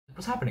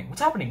What's happening?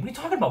 What's happening? What are you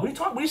talking about? What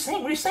are you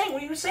saying? What are you saying?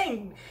 What are you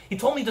saying? He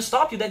told me to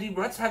stop you, that he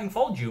regrets having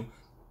followed you.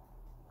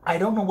 I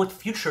don't know what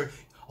future...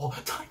 Oh,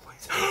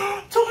 timelines!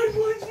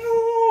 Timelines,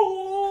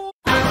 no!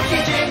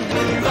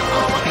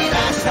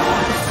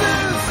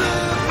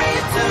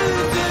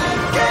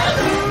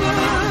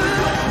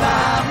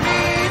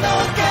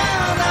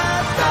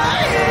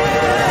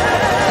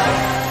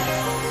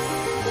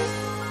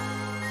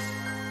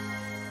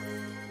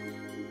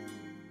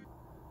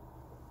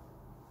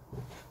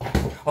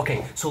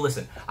 Okay, so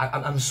listen,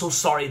 I'm so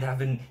sorry that I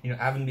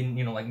haven't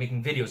been, like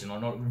making videos,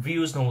 no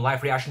reviews, no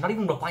live reaction, not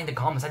even replying to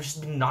comments. I've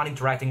just been not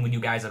interacting with you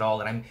guys at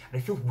all, and I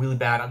feel really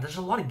bad. There's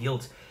a lot of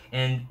guilt,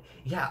 and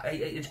yeah,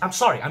 I'm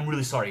sorry. I'm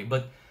really sorry,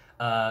 but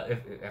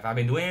if I've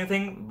been doing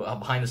anything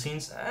behind the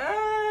scenes,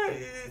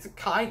 it's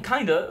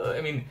kinda.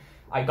 I mean,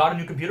 I got a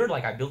new computer,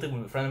 like I built it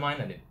with a friend of mine,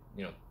 and it,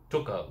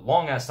 took a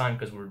long ass time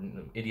because we're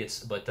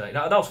idiots, but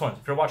that was fun.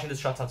 If you're watching this,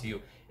 shouts out to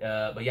you.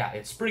 But yeah,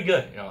 it's pretty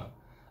good,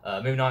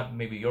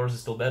 maybe yours is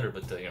still better,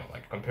 but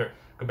like compared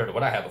to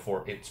what I had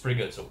before, it's pretty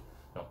good. So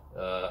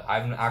I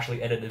haven't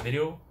actually edited a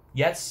video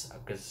yet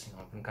because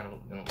I've been kind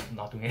of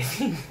not doing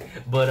anything.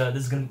 But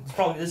this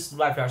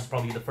live reaction is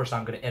probably the first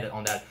time I'm gonna edit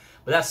on that.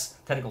 But that's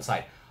technical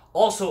side.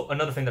 Also,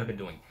 another thing that I've been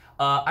doing,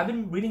 I've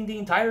been reading the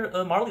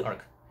entire Marley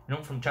arc.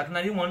 From chapter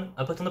 91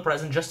 up until the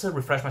present, just to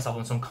refresh myself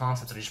on some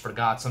concepts that I just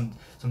forgot, some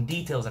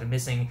details that I'm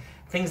missing,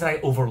 things that I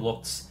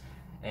overlooked.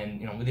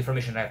 And, with the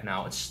information that I have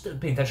now, it's just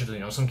paying attention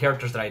to, some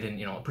characters that I didn't,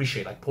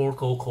 appreciate, like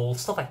Porco, Cole,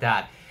 stuff like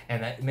that.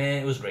 And that,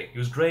 man, it was great. It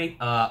was great.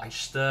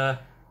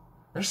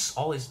 There's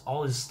always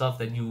stuff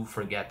that you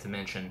forget to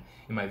mention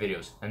in my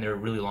videos, and they're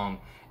really long.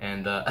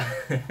 And,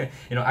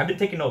 I've been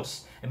taking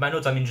notes. And by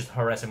notes, I mean just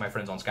harassing my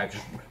friends on Skype,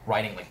 just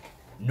writing, like,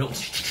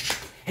 notes.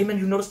 Hey, man,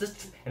 you noticed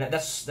this? And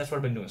that's what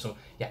I've been doing. So,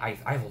 yeah, I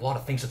have a lot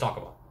of things to talk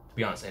about, to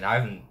be honest. And I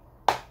haven't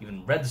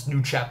even read this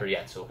new chapter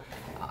yet, so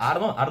I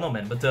don't know,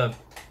 man. But,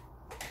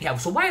 yeah,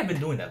 so why I've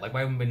been doing that? Like, why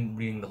I haven't been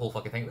reading the whole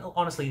fucking thing? Well,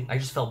 honestly, I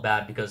just felt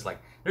bad because, like,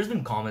 there's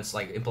been comments,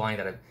 like, implying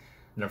that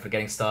I'm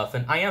forgetting stuff,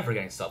 and I am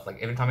forgetting stuff. Like,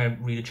 every time I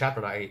read a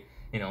chapter, I,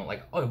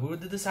 like, oh,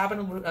 did this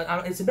happen?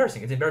 It's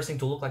embarrassing. It's embarrassing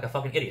to look like a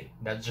fucking idiot.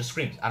 That just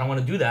screams. I don't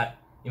want to do that,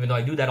 even though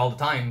I do that all the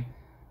time.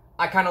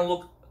 I kind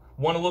of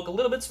want to look a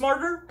little bit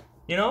smarter,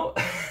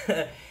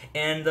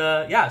 And,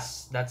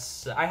 yes,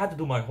 I had to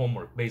do my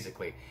homework,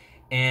 basically.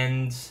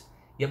 And,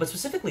 yeah, but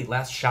specifically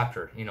last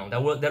chapter,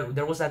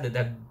 there was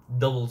that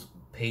double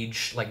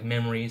page, like,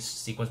 memories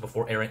sequence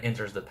before Eren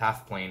enters the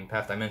path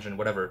dimension,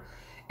 whatever.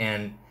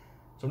 And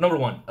so number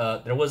one,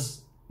 there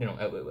was,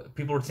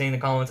 people were saying in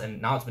the comments,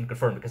 and now it's been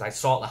confirmed because I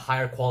saw a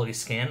higher quality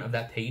scan of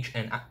that page,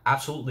 and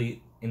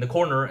absolutely in the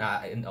corner,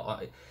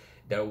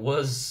 there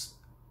was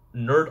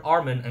Nerd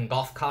Armin and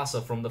Goth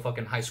Casa from the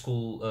fucking high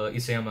school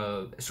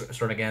Isayama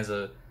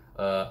Extravaganza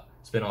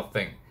spin-off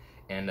thing.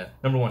 And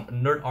number one,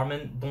 Nerd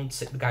Armin, don't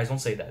say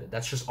that.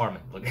 That's just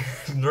Armin. Like,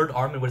 Nerd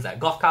Armin, what is that?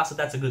 Goth Casa,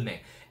 that's a good name.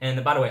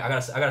 And by the way, I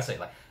gotta say,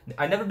 like,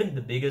 I've never been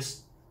the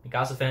biggest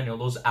Mikasa fan.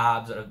 Those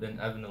abs that I've been,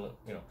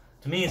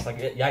 to me it's like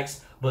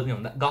yikes. But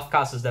Goth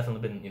Casa has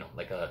definitely been,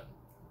 like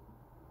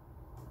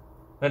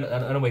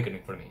an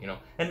awakening for me,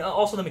 And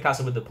also the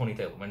Mikasa with the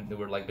ponytail when they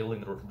were like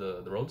building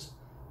the roads,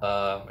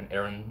 when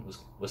Eren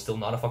was still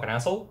not a fucking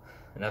asshole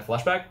in that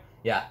flashback.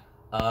 Yeah.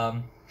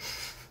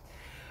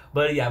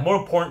 But yeah, more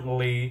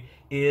importantly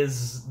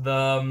is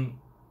the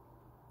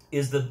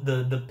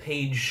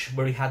page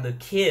where we had the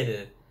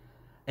kid,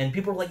 and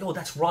people are like, "Oh,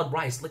 that's Rod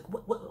Rice." Like,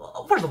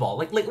 what? First of all,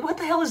 like, what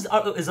the hell is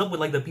up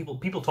with like the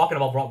people talking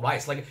about Rod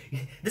Rice? Like,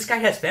 this guy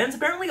has fans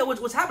apparently.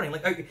 What's happening?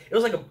 Like, it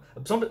was like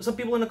some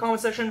people in the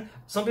comment section,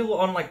 some people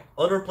on like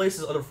other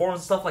places, other forums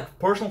and stuff. Like,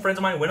 personal friends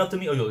of mine went up to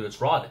me, "Oh, yo,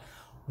 it's Rod,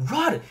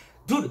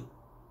 dude,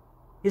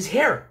 his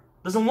hair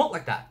doesn't look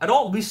like that at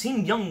all. We've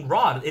seen young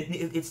Rod.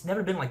 It's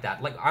never been like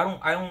that. Like,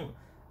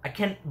 I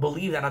can't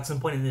believe that at some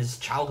point in his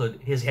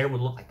childhood, his hair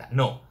would look like that.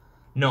 No.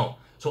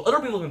 So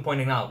other people have been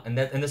pointing out, and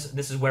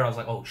this is where I was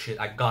like, oh shit,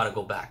 I gotta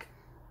go back.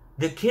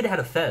 The kid had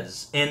a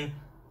fez, and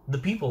the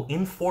people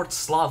in Fort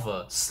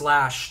Slava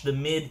 / the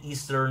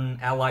Mid-Eastern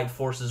Allied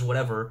Forces,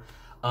 whatever,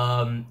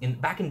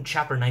 back in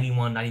chapter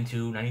 91,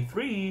 92,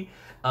 93,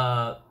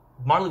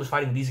 Marley was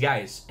fighting these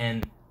guys,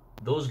 and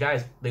those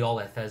guys, they all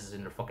had fezzes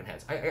in their fucking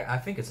heads. I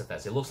think it's a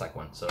fez. It looks like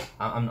one. So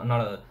I'm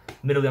not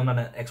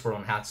an expert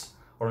on hats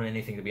or on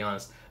anything, to be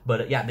honest.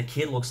 But yeah, the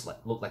kid looked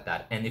like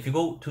that. And if you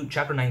go to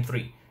chapter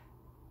 93,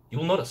 you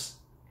will notice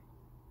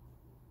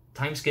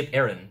time skip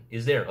Eren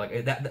is there.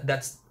 Like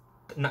that's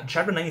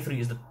chapter 93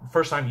 is the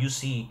first time you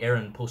see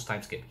Eren post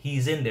time skip.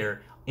 He's in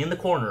there in the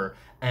corner.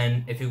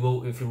 And if you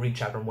read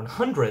chapter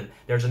 100,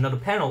 there's another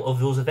panel of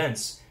those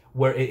events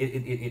where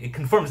it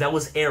confirms that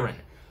was Eren.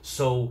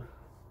 So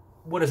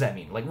what does that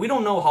mean? Like, we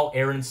don't know how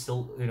Eren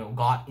still,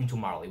 got into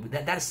Marley.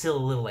 That is still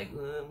a little like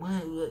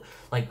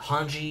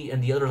Hanji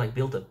and the others like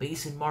built a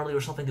base in Marley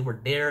or something. They were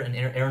there, and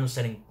Eren was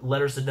sending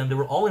letters to them. They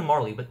were all in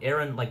Marley, but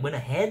Eren like went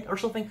ahead or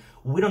something.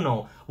 We don't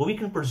know, but we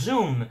can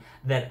presume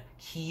that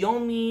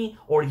Kiyomi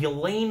or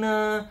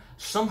Yelena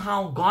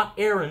somehow got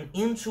Eren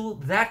into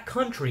that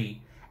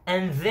country,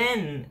 and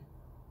then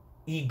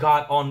he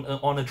got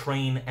on a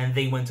train and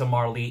they went to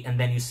Marley, and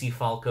then you see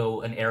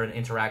Falco and Eren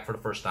interact for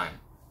the first time,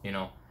 you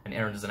know, and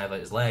Eren doesn't have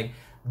his leg.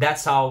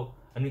 That's how,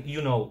 and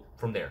you know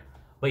from there.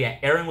 But yeah,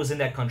 Eren was in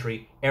that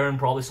country. Eren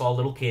probably saw a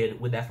little kid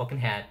with that fucking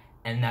hat,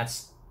 and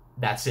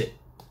that's it.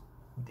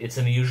 It's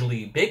an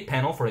usually big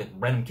panel for a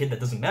random kid that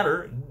doesn't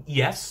matter.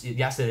 Yes,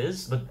 it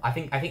is. But I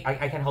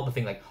can't help but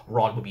think like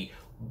Rod would be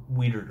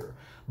weirder.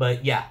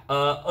 But yeah,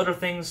 other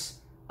things.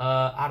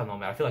 I don't know,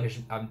 man. I feel like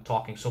I'm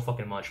talking so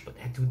fucking much, but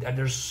dude,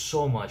 there's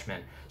so much,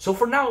 man. So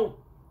for now,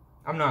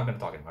 I'm not gonna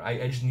talk about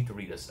it. I just need to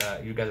read this.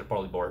 You guys are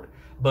probably bored.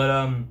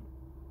 But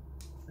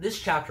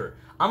this chapter,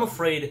 I'm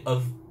afraid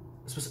of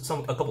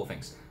a couple of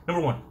things.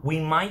 Number one,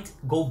 we might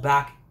go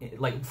back,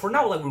 like, for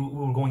now, like,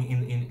 we're going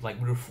in like,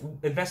 we're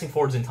advancing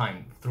forwards in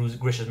time through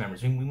Grisha's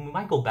memories. We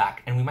might go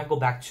back, and we might go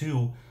back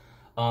to,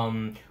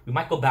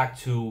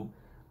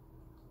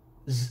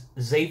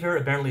 Xavier.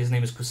 Apparently his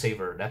name is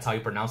Kusaver. That's how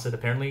you pronounce it,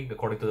 apparently,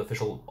 according to the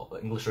official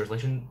English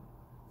translation.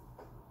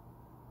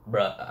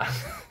 Bruh.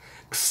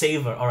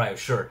 Xavier. Alright,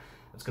 sure.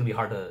 It's gonna be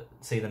hard to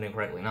say the name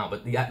correctly now,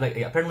 but yeah, like,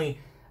 yeah,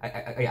 apparently,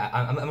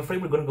 I'm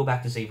afraid we're gonna go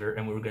back to Xavier,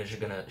 and we're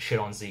gonna shit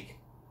on Zeke.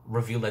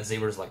 Reveal that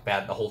Xavier's like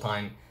bad the whole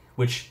time,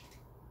 which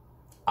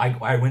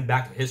I went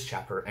back to his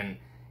chapter, and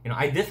you know,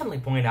 I definitely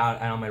pointed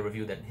out on my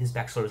review that his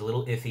backstory is a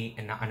little iffy,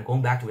 and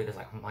going back to it, it's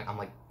like I'm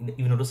like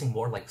even noticing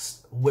more like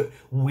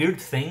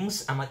weird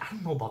things. I'm like, I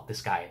don't know about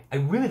this guy. I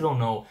really don't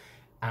know,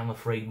 and I'm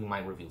afraid we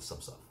might reveal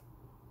some stuff.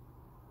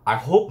 I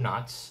hope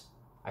not.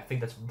 I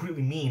think that's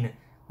really mean,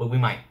 but we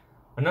might.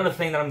 Another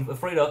thing that I'm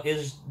afraid of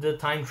is the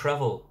time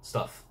travel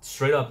stuff.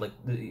 Straight up, like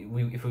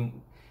if we,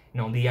 you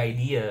know, the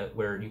idea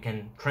where you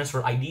can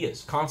transfer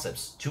ideas,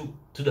 concepts to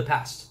the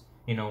past.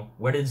 You know,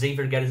 where did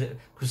Xavier get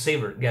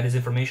his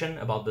information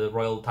about the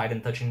Royal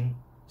Titan touching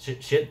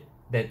shit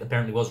that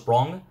apparently was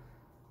wrong?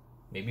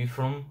 Maybe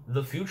from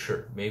the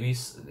future. Maybe,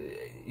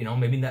 you know,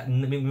 maybe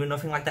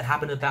nothing like that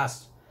happened in the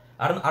past.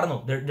 I don't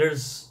know.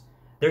 There's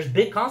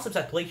big concepts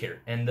at play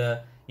here, and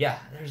yeah,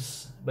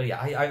 but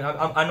yeah,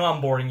 I know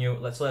I'm boring you.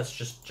 Let's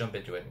just jump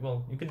into it.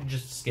 Well, you could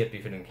just skip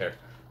if you didn't care.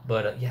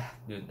 But yeah,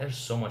 dude, there's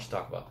so much to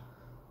talk about.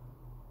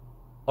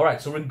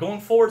 Alright, so we're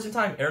going forwards in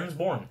time. Eren's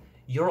born.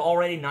 You're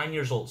already 9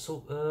 years old.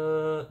 So,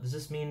 does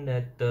this mean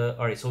that...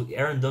 Alright, so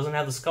Eren doesn't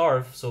have the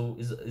scarf. So,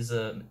 is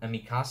a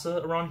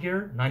Mikasa around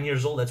here? 9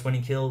 years old, that's when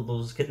he killed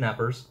those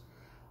kidnappers.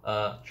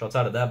 Shouts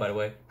out to that, by the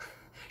way.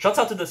 Shouts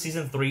out to the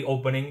Season 3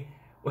 opening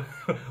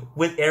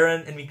with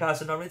Eren and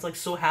Mikasa. And it's like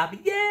so happy.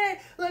 Yeah!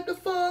 Like a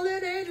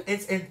fallen angel.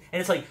 And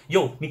it's like,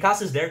 yo,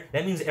 Mikasa's there.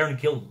 That means Eren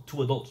killed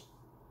 2 adults.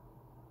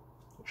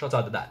 Shouts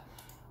out to that.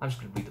 I'm just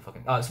gonna read the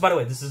fucking... so, by the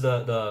way, this is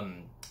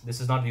this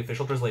is not the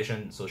official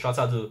translation, so shouts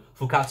out to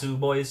Fukatsu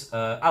boys.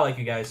 I like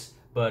you guys,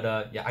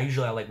 but yeah, I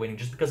like waiting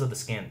just because of the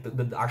scan.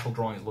 The actual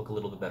drawings look a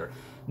little bit better.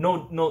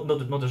 No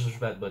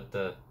disrespect,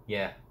 but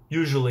yeah,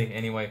 usually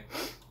anyway.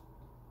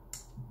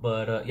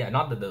 But yeah,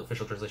 not that the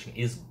official translation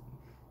is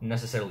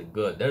necessarily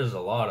good. There's a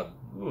lot of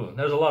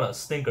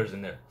stinkers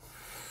in there.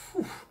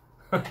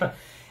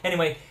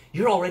 Anyway,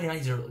 you're already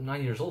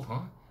 9 years old,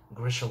 huh?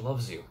 Grisha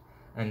loves you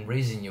and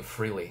raising you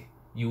freely.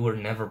 You were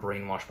never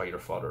brainwashed by your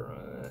father.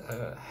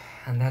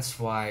 And that's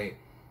why...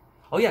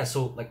 Oh yeah,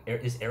 so, like,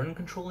 is Eren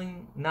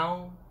controlling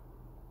now?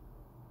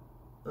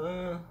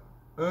 The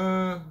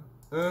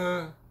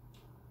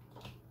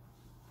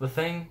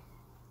thing?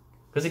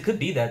 Because it could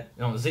be that,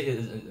 you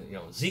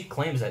know, Zeke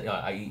claims that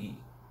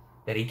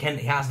he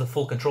has the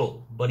full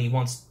control, but he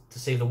wants to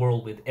save the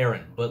world with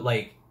Eren. But,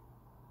 like,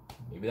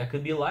 maybe that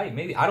could be a lie.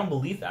 Maybe. I don't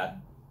believe that.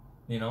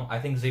 You know, I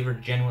think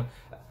Zeke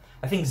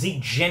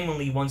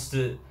genuinely wants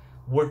to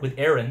work with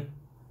Eren,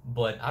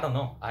 but I don't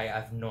know. I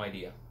have no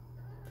idea.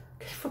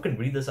 Can you fucking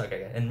read this?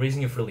 Okay, and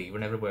raising you freely, you were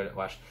never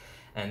watched.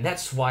 And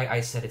that's why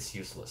I said it's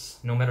useless.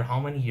 No matter how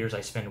many years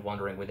I spend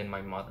wandering within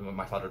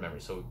my father's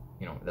memory. So,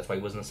 you know, that's why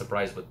he wasn't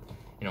surprised with,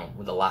 you know,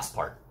 with the last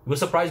part. He was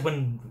surprised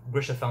when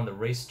Grisha found the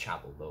race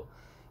chapel, though.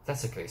 If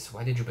that's the case,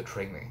 why did you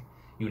betray me?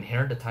 You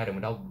inherited the Titan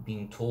without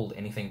being told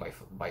anything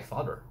by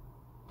father.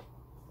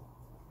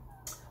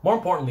 More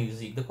importantly,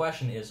 Zeke, the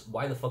question is,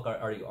 why the fuck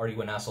are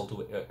you an asshole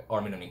to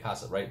Armin and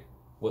Mikasa, right?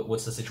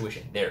 What's the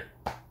situation there?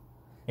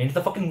 And if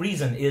the fucking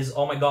reason is,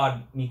 oh my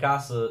god,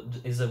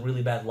 Mikasa is a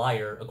really bad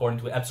liar,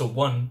 according to episode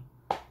 1,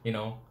 you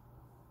know,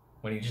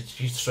 when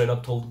she straight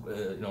up told,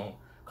 you know,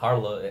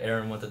 Carla,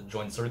 Eren wanted to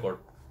join the Circuit Corps.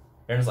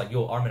 Eren's like,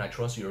 yo, Armin, I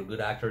trust you, you're a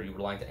good actor, you're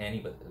relying to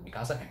Annie, but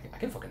Mikasa, I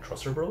can fucking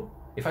trust her, bro.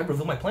 If I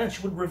reveal my plans,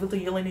 she would reveal to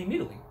Yelena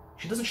immediately.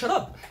 She doesn't shut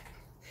up.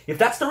 If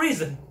that's the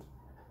reason,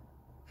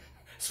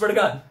 swear to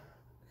God.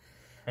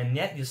 And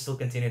yet you still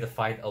continue to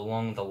fight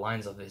along the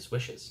lines of his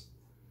wishes.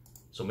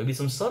 So maybe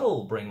some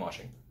subtle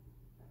brainwashing.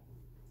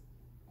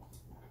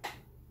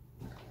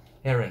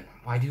 Eren,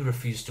 why do you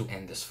refuse to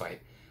end this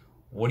fight?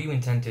 What do you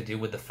intend to do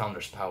with the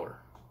Founder's power?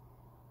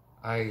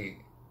 Ever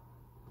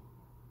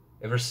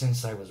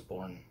since I was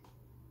born,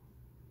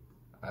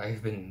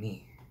 I've been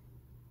me.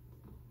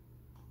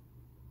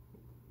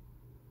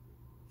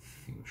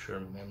 Future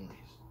memories.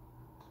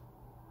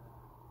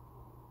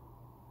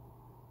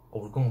 Oh,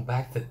 we're going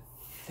back to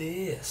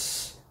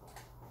this.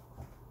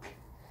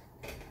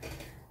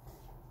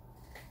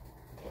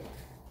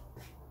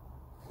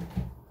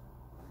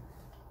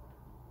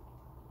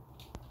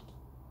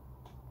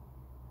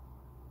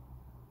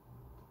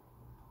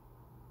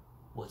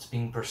 What's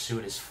being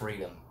pursued is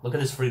freedom. Look at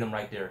this freedom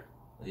right there.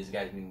 These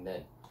guys being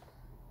dead.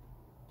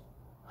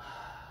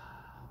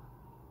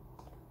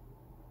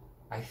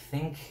 I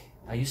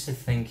used to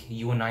think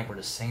you and I were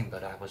the same,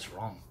 but I was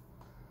wrong.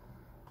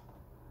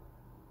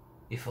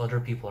 If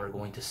other people are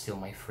going to steal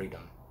my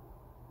freedom,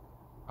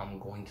 I'm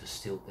going to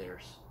steal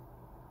theirs.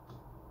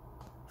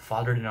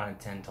 Father did not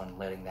intend on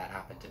letting that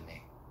happen to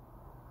me.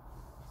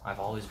 I've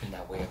always been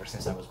that way ever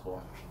since I was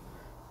born.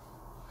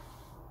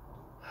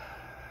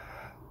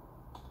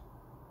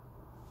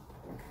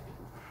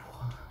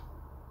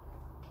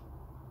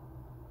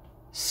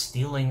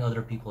 Stealing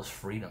other people's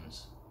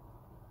freedoms.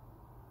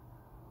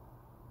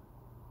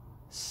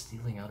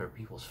 Stealing other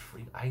people's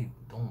freedom. I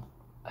don't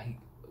like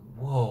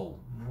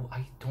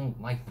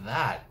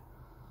that.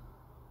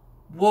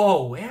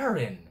 Whoa,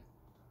 Eren!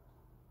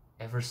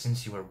 Ever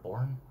since you were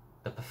born,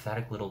 the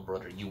pathetic little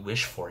brother you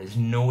wish for is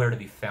nowhere to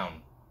be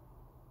found.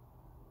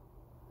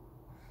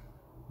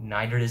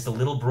 Neither is the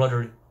little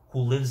brother who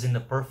lives in the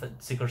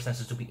perfect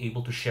circumstances to be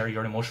able to share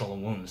your emotional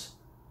wounds.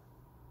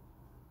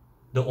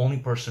 The only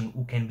person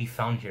who can be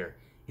found here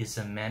is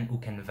a man who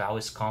can vow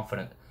his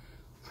confidence.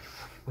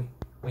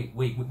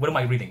 Wait, what am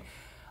I reading?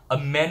 A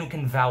man who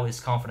can vow his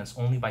confidence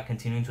only by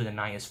continuing to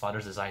deny his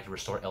father's desire to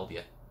restore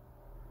Eldia.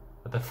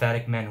 A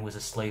pathetic man who is a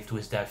slave to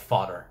his dead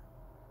father.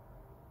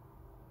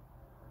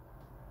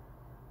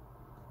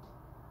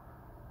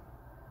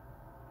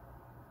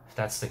 If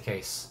that's the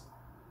case,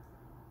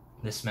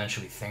 this man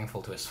should be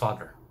thankful to his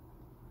father.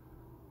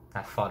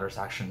 That father's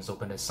actions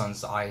opened his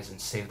son's eyes and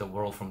saved the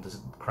world from the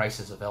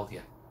crisis of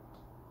Eldia.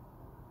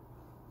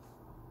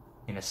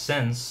 In a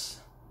sense,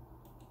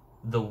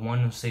 the one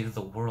who saved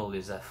the world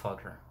is that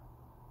father.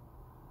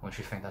 Don't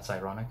you think that's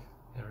ironic,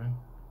 Eren?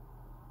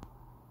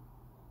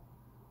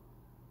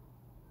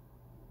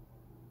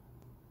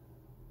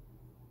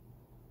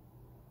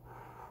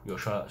 Yo,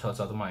 shouts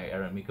out to my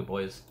Eren Mika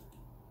boys.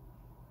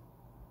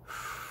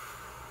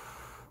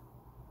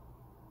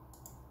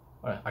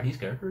 Are these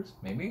characters?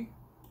 Maybe?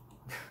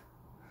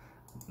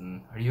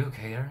 Are you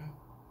okay, Eren?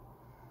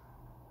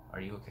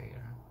 Are you okay,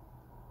 Eren?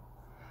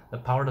 The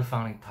power of the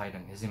founding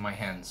titan is in my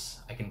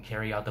hands. I can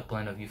carry out the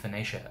plan of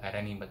euthanasia at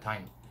any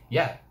time.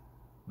 Yeah,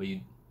 but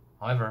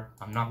however,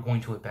 I'm not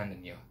going to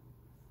abandon you.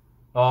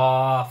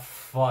 Oh,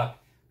 fuck.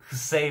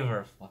 Save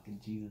her.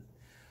 Fucking Jesus.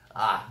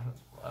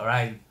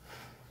 Alright.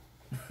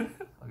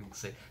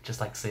 Just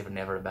like Saber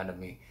never abandoned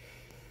me.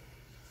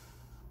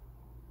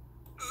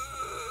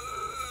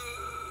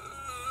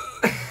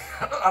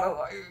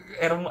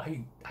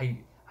 I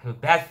have a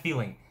bad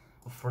feeling.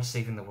 Before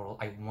saving the world,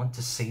 I want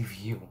to save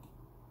you.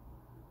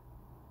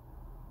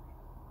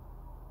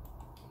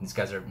 These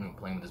guys are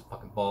playing with this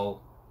fucking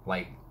ball,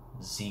 like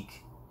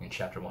Zeke in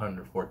chapter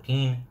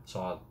 114.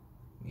 Saw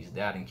his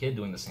dad and kid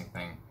doing the same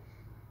thing.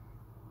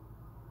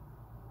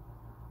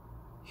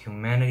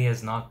 Humanity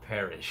has not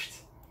perished.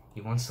 He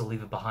wants to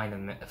leave it behind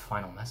a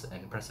final message,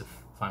 an impressive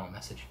final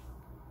message.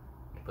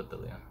 Put the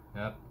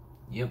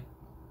yep.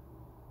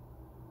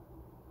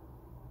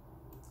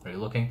 Are you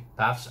looking?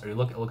 Paths? Are you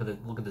looking? Look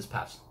at this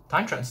paths.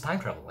 It's time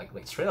travel. Like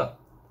straight up.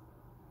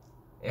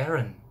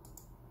 Eren.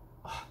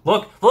 Oh,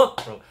 look,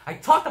 bro. I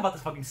talked about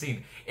this fucking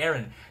scene.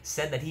 Eren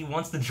said that he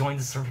wants to join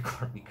the Servant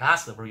Corps.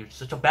 Mikasa, bro, you're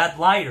such a bad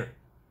liar.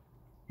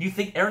 You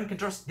think Eren can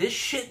trust this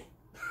shit?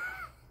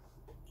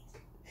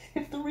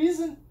 If the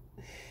reason.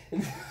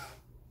 That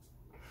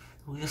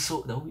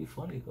would be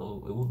funny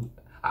though.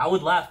 I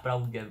would laugh, but I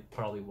would get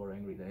probably more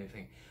angry than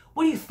anything.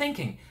 What are you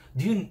thinking?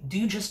 Do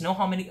you just know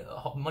how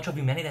much of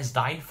humanity has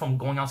died from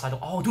going outside?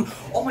 Oh, dude!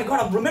 Oh my God!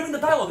 I'm remembering the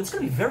dialogue. It's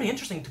gonna be very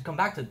interesting to come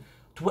back to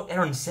what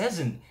Eren says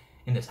in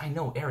this. I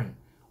know, Eren.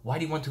 Why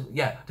do you want to?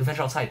 Yeah, to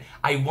venture outside.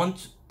 I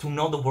want to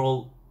know the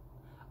world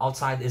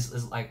outside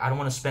is like. I don't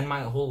want to spend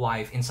my whole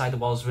life inside the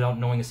walls without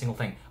knowing a single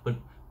thing. But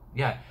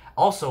yeah.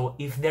 Also,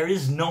 if there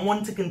is no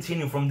one to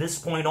continue from this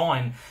point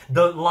on,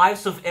 the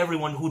lives of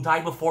everyone who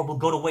died before will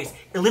go to waste.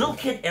 A little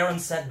kid Eren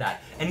said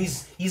that, and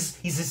he's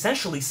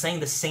essentially saying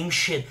the same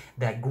shit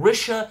that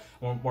Grisha,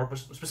 or more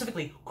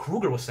specifically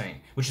Kruger, was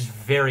saying, which is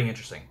very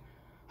interesting.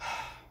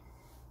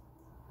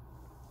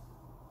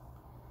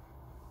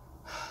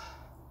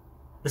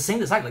 The same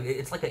design, like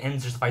it's like an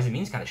ends justifies the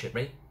means kind of shit,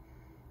 right?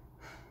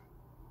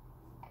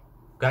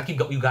 You gotta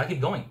keep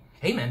going.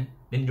 Hey man,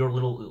 didn't your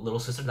little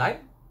sister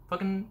die?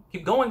 Fucking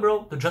keep going,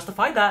 bro, to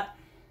justify that.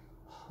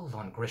 Hold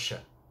on, Grisha.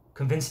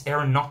 Convince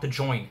Eren not to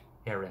join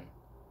Eren.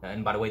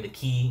 And by the way, the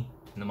key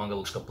in the manga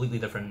looks completely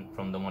different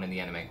from the one in the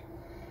anime.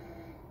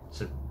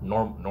 It's a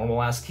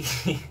normal-ass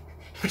key,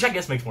 which I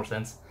guess makes more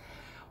sense.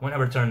 When I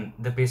return,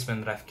 the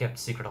basement that I've kept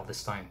secret all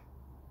this time.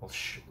 Well,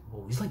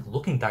 he's like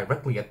looking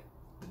directly at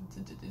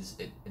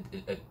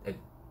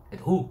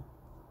who?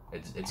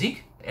 At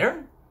Zeke?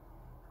 Eren?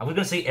 I was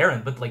gonna say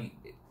Eren, but like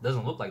it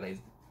doesn't look like that.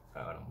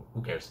 I don't know.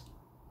 Who cares?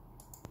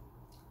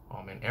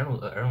 Oh man,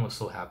 Eren was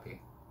so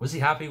happy. Was he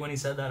happy when he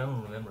said that? I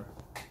don't remember.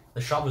 The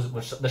shop was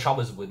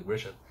with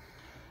Grisha.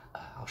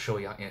 I'll show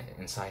you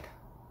inside.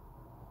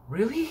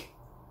 Really?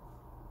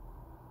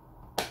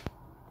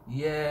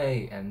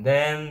 Yay! And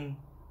then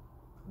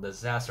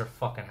disaster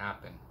fucking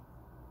happened.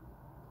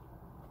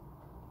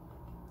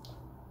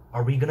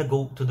 Are we gonna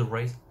go to the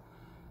race?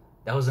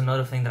 That was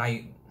another thing that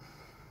I'm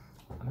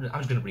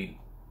just gonna read.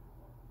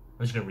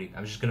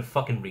 I'm just gonna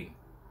fucking read.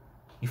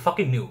 He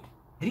fucking knew.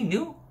 Did he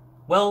knew?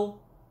 Well,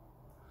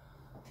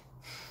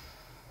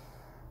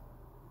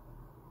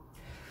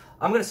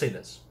 I'm gonna say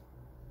this.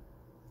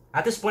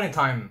 At this point in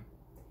time,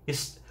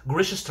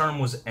 Grisha's term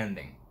was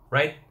ending,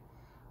 right?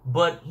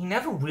 But he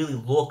never really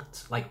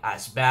looked like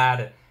as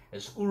bad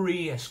as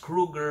Uri, as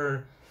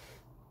Kruger.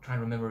 I'm trying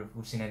to remember if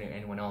we've seen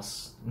anyone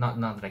else. Not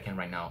that I can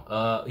right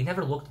now. He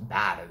never looked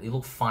bad. He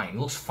looked fine. He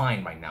looks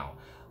fine right now.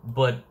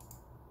 But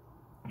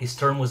his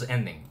term was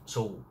ending,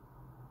 so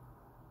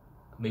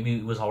maybe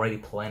he was already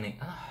planning.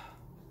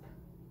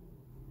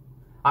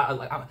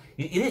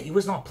 He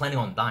was not planning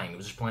on dying. He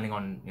was just planning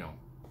on, you know,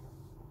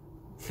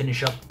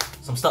 finish up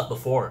some stuff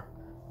before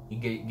he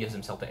gives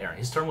himself to Eren.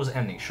 His term was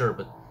ending, sure,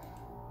 but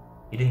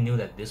he didn't know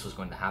that this was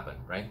going to happen,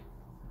 right?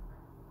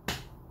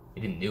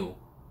 He didn't know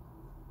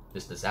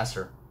this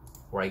disaster,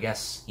 or I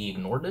guess he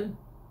ignored it.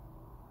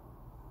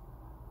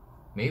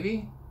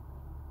 Maybe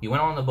he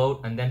went on the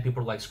boat and then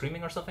people were like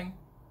screaming or something.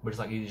 But it's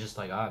like he's just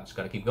like, just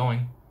gotta keep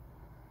going.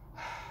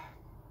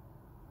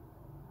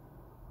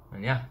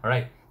 And yeah, all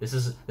right. This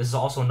is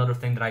also another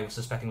thing that I was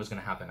suspecting was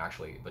gonna happen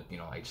actually, but you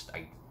know,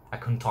 I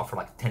couldn't talk for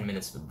like 10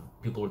 minutes.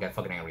 People would get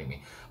fucking angry at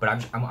me. But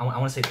I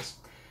want to say this.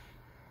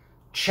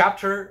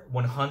 Chapter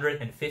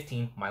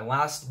 115, my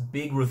last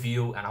big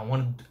review, and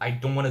I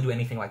don't want to do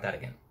anything like that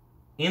again.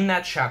 In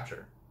that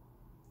chapter,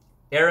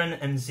 Eren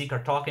and Zeke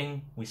are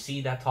talking. We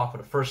see that talk for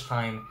the first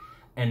time,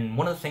 and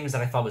one of the things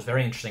that I thought was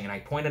very interesting, and I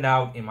pointed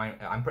out in my,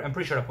 I'm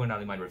pretty sure I pointed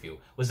out in my review,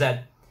 was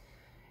that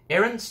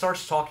Eren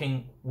starts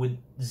talking with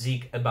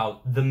Zeke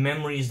about the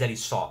memories that he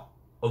saw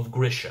of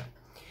Grisha.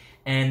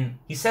 And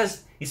he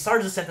starts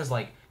the sentence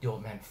like, yo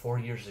man, 4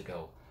 years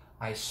ago,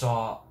 I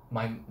saw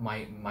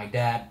my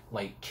dad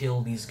like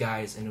kill these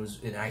guys, and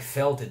I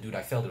felt it, dude.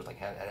 I felt it. It was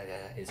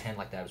like his hand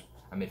like that.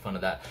 I made fun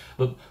of that.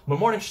 But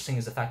more interesting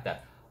is the fact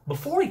that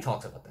before he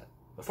talks about that,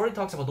 before he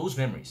talks about those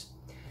memories,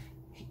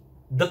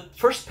 the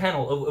first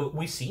panel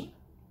we see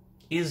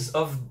is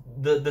of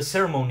the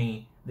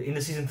ceremony in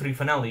the season 3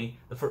 finale,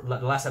 the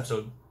last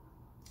episode,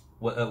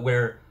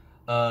 where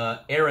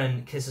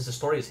Eren kisses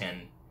Historia's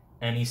hand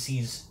and he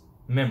sees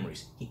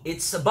memories.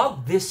 It's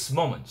about this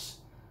moment,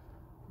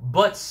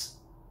 but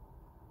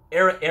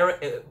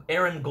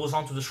Eren goes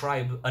on to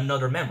describe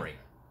another memory.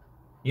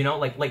 You know,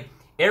 like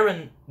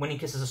Eren, when he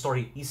kisses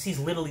Historia, he sees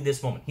literally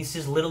this moment. He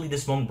sees literally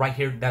this moment right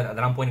here that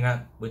I'm pointing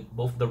at with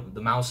both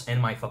the mouse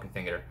and my fucking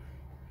finger.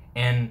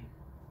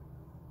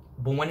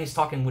 But when he's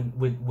talking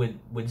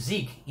with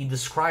Zeke, he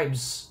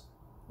describes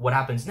what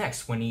happens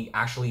next when he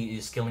actually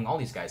is killing all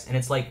these guys. And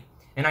it's like,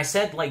 and I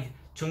said, like,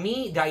 to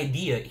me, the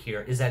idea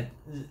here is that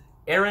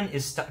Eren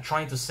is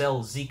trying to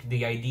sell Zeke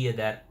the idea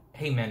that,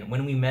 hey man,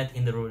 when we met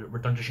in the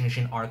Return to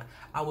Shingeki arc,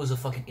 I was a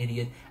fucking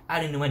idiot. I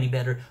didn't know any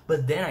better.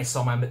 But then I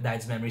saw my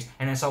dad's memories,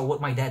 and I saw what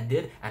my dad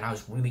did, and I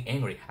was really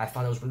angry. I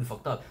thought I was really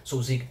fucked up.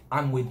 So Zeke,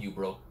 I'm with you,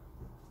 bro.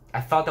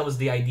 I thought that was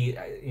the idea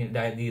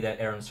that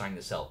Eren's trying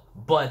to sell.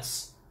 But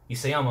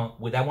Isayama,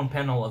 with that one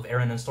panel of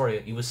Eren and Historia,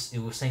 he was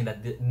saying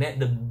that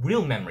the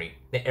real memory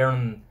that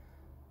Eren,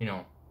 you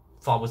know,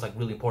 thought was like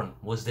really important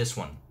was this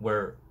one,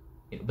 where,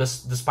 you know,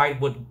 despite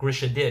what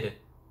Grisha did,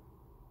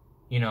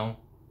 you know,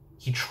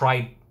 he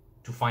tried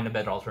to find a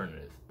better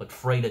alternative, but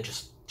Freyda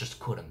just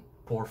couldn't.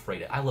 Poor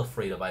Freyda. I love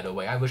Freyda, by the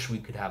way. I wish we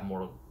could have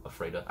more of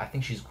Freyda. I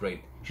think she's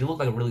great. She looked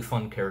like a really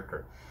fun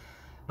character.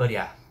 But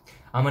yeah,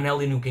 I'm an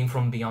alien who came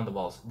from beyond the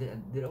walls.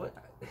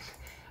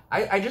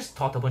 I just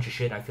talked a bunch of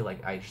shit. I feel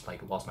like I just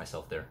like lost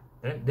myself there.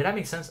 Did that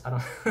make sense? I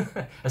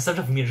don't. As such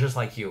of me, just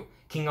like you,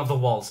 King of the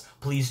Walls.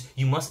 Please,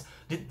 you must.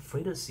 Did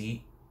Freyda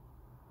see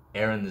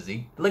Eren the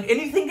Zeke? Like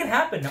anything can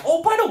happen now.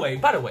 Oh, by the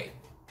way,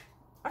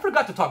 I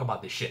forgot to talk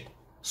about this shit.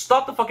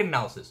 Stop the fucking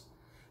analysis.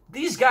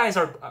 These guys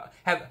are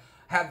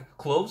have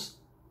clothes.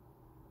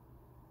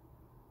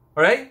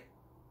 All right,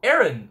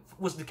 Eren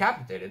was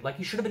decapitated. Like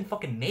he should have been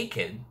fucking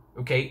naked.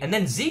 Okay, and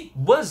then Zeke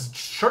was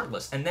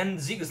shirtless, and then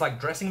Zeke is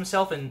like dressing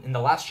himself in the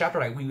last chapter.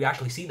 Like we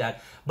actually see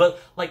that. But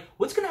like,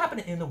 what's gonna happen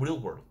in the real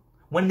world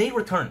when they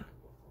return?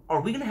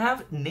 Are we gonna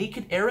have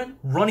naked Eren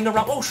running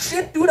around? Oh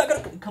shit, dude! I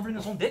gotta covering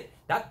his own dick.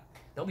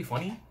 That'll be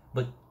funny,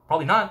 but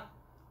probably not.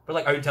 But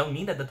like, are you telling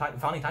me that the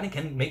founding titan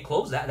can make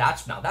clothes?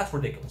 That's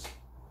ridiculous.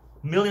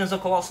 Millions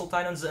of colossal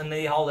titans, and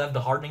they all have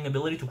the hardening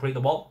ability to create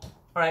the ball.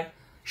 All right,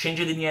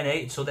 change it in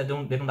DNA so that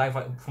they don't die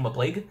from a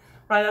plague.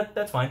 Right,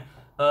 that's fine.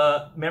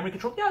 Memory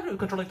control, yeah,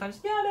 controlling titans,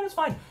 yeah, that is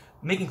fine.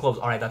 Making clothes,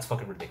 all right, that's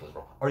fucking ridiculous,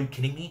 bro. Are you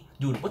kidding me,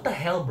 dude? What the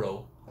hell,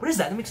 bro? What is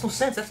that? That makes no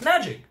sense. That's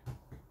magic.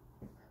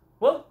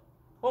 What?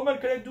 Oh man,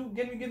 can I do?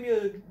 Give me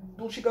a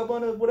Dolce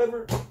Gabbana,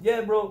 whatever.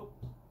 Yeah, bro.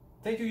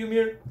 Thank you,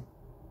 Ymir.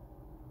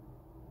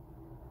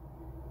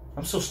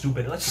 I'm so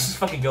stupid. Let's just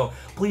fucking go.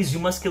 Please, you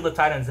must kill the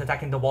titans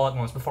attacking the wall at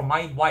once before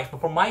my wife,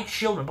 before my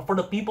children, before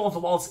the people of the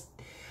walls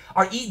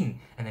are eaten.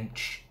 And then,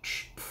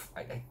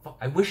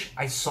 I wish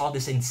I saw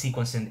this in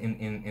sequence in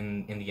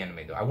the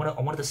anime though. I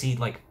wanted to see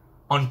like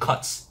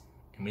uncuts,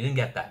 and we didn't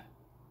get that.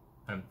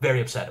 And I'm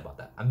very upset about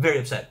that. I'm very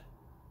upset.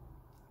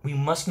 We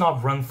must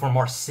not run from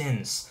our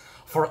sins.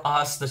 For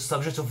us, the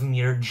subject of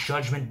Ymir,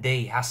 judgment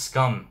day has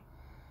come.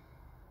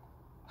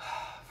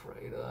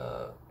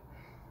 Freda.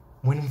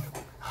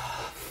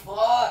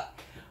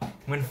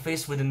 When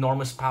faced with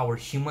enormous power,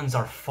 humans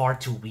are far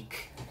too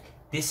weak.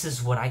 This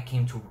is what I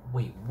came to...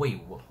 Wait,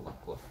 hold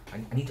on.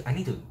 I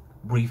need to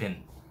breathe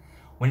in.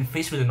 When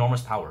faced with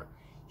enormous power,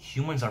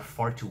 humans are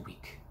far too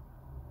weak.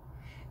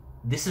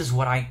 This is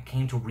what I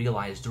came to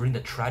realize during the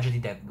tragedy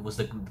that was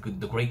the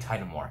Great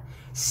Titan War.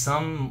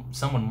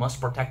 Someone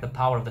must protect the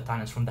power of the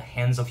Titans from the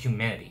hands of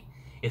humanity.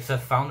 If the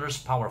Founder's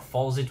power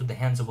falls into the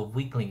hands of a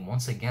weakling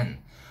once again,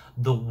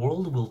 the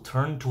world will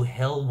turn to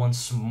hell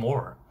once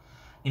more.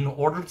 In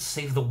order to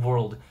save the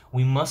world,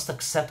 we must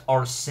accept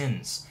our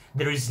sins.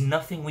 There is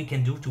nothing we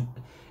can do to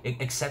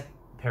except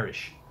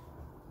perish.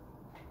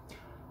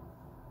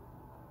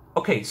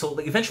 Okay, so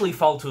eventually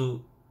fall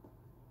to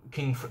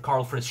King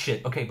Karl Fritz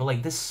shit. Okay, but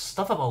like this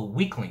stuff about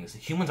weaklings,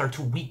 humans are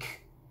too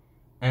weak,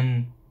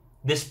 and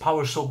this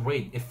power is so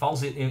great, it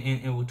falls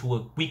into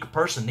a weak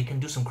person, they can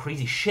do some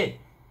crazy shit.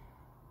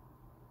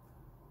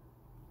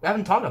 We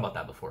haven't talked about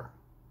that before.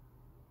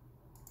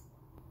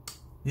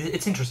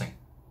 It's interesting.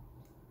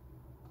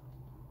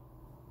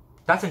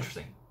 That's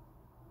interesting.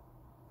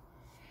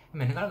 I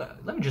mean,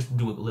 let me just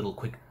do a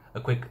quick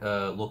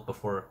look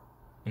before,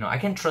 I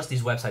can't trust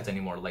these websites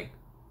anymore. Like,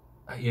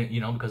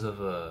 because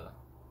of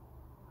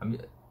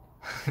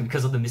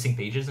because of the missing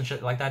pages and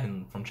shit like that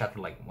from chapter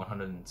like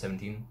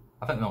 117.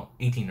 I thought no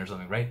 18 or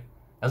something, right?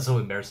 That's so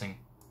embarrassing.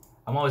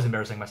 I'm always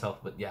embarrassing myself,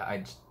 but yeah, I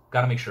just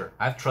gotta make sure.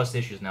 I have trust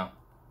issues now.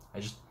 I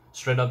just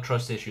straight up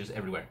trust issues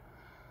everywhere.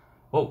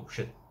 Whoa,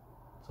 shit!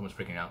 Someone's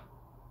freaking out.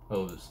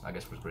 Oh, I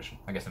guess Christian.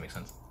 I guess that makes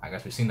sense. I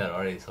guess we've seen that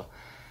already. So,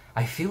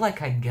 I feel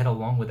like I'd get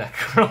along with that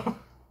girl.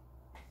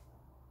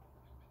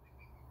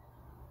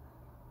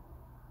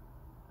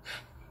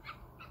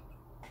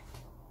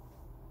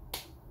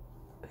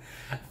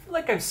 I feel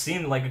like I've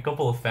seen like a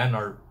couple of fan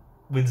art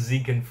with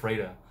Zeke and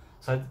Freda,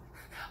 so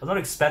I was not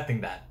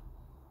expecting that.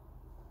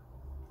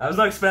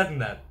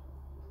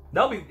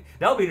 That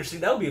would be interesting.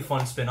 That would be a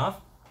fun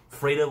spin-off.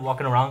 Freda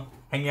walking around,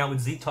 hanging out with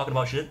Zeke, talking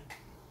about shit.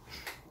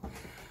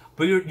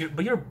 But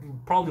you're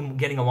probably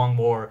getting along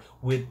more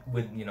with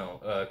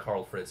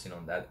Karl Fritz,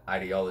 that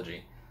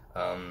ideology,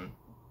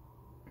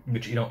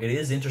 which it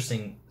is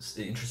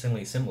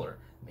interestingly similar.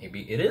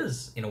 Maybe it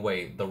is in a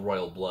way the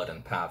royal blood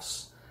and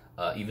paths.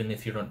 Even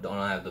if you don't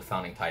have the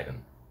founding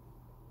titan,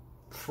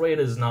 Freda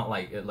is not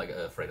like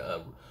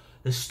Freda.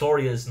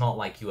 Historia is not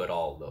like you at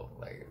all, though.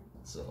 Like,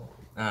 so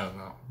I don't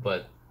know,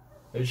 but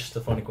it's just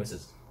a funny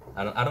coincidence.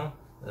 I don't.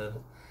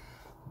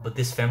 But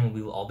this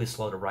family will all be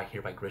slaughtered right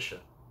here by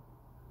Grisha.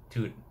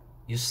 Dude,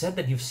 you said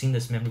that you've seen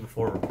this memory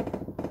before,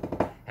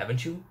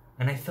 haven't you?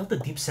 And I felt a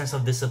deep sense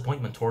of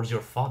disappointment towards your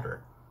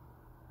father.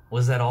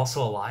 Was that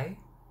also a lie?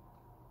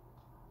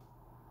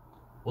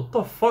 What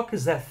the fuck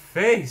is that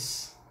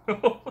face?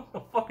 What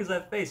the fuck is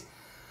that face?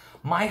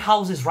 My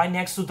house is right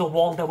next to the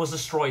wall that was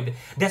destroyed.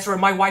 That's where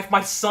my wife,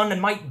 my son,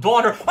 and my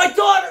daughter...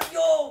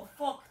 Yo!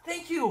 Fuck,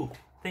 thank you!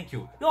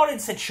 You already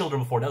said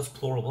children before, that was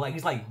plural. Like,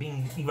 he's like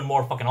being even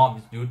more fucking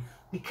obvious, dude.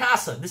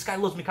 Mikasa, this guy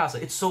loves Mikasa.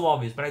 It's so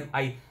obvious, but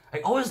I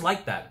always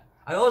like that.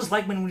 I always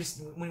like when we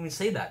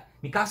say that.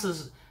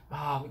 Mikasa's...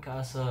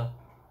 Mikasa...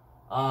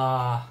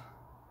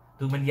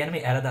 Dude, when the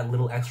anime added that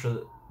little extra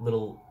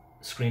little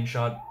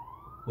screenshot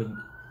with...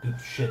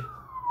 Dude, shit.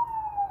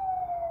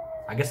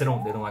 I guess they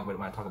don't like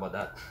when I talk about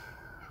that.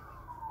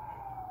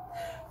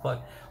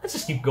 Fuck. Let's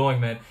just keep going,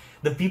 man.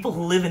 The people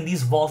who live in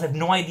these walls have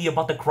no idea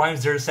about the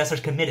crimes their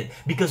ancestors committed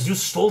because you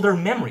stole their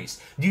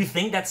memories. Do you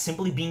think that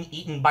simply being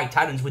eaten by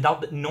titans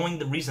without knowing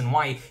the reason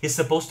why is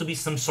supposed to be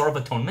some sort of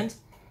atonement?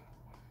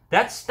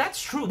 That's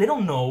true. They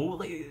don't know.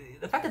 Like,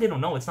 the fact that they don't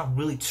know, it's not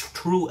really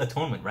true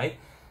atonement, right?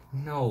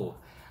 No.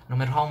 No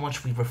matter how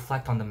much we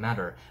reflect on the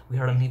matter, we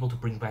are unable to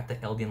bring back the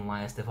Eldian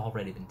lives that have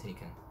already been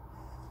taken.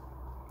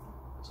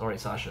 Sorry,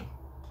 Sasha.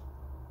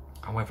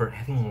 However,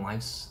 having the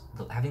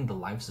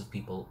lives of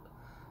people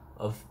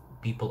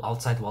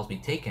outside the walls be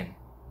taken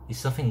is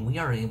something we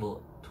are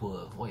able to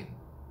avoid.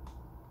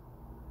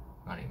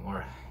 Not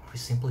anymore. We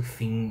simply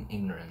feign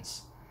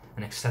ignorance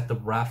and accept the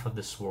wrath of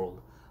this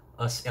world.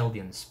 Us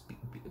Eldians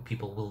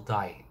people will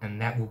die, and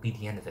that will be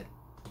the end of it.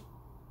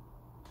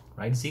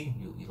 Right, Zeke?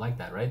 You like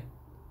that, right?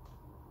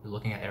 You're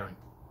looking at Eren,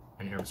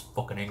 and Eren's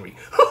fucking angry.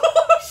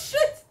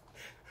 Shit!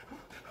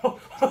 Oh,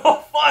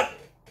 fuck!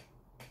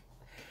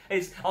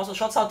 It's also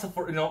shouts out to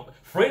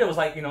Freda was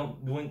like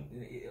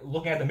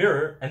looking at the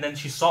mirror, and then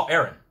she saw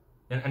Eren,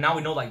 and now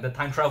we know like the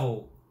time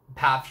travel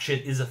path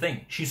shit is a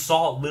thing. She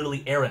saw literally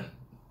Eren.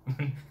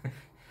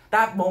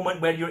 That moment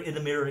where you're in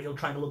the mirror, you're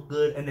trying to look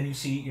good, and then you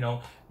see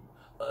your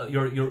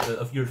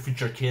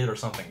future kid or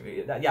something.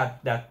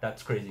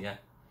 That's crazy. Yeah,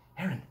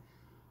 Eren.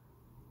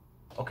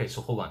 Okay,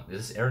 so hold on.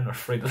 Is this Eren or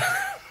Freda?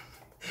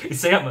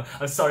 Isayama.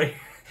 I'm sorry.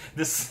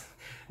 This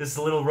is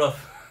a little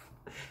rough.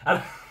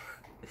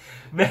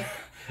 Man.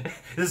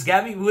 Is this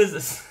Gabby? Who is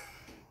this?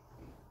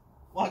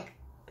 Fuck.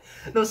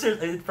 No,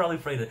 seriously, it's probably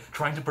afraid of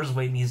trying to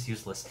persuade me is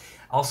useless.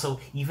 Also,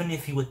 even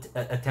if you would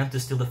attempt to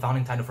steal the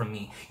Founding Titan from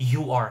me,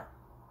 you are...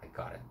 I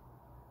got it.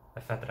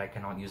 The fact that I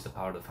cannot use the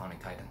power of the Founding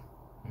Titan.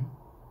 Hmm?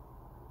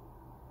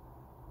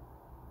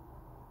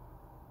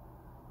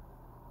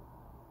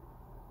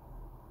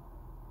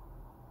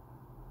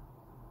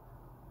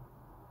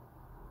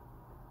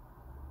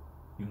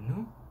 You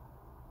knew?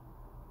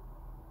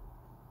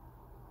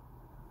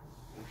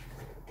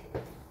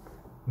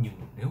 You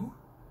knew?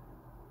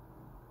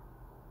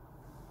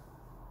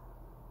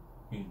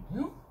 You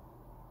knew?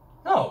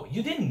 No,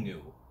 you didn't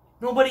knew.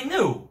 Nobody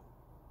knew.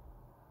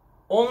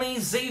 Only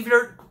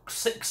Xavier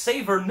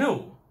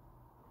knew.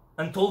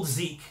 And told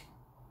Zeke.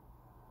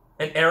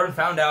 And Eren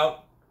found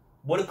out.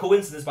 What a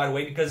coincidence, by the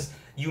way, because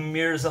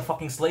Ymir is a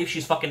fucking slave.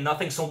 She's fucking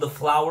nothing. So the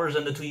flowers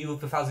and the 2 you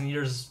for 1,000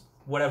 years,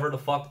 whatever the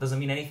fuck, doesn't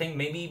mean anything.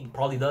 Maybe,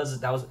 probably does.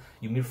 That was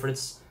Ymir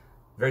Fritz.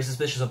 Very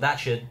suspicious of that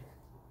shit.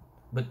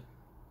 But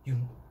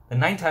the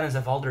 9 Titans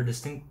have all their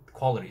distinct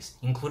qualities,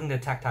 including the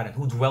Attack Titan,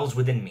 who dwells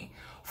within me.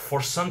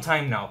 For some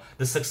time now,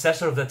 the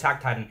successor of the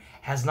Attack Titan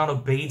has not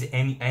obeyed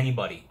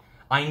anybody.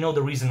 I know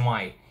the reason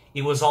why.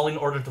 It was all in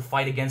order to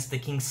fight against the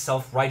king's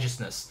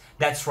self-righteousness.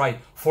 That's right.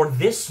 For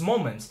this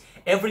moment,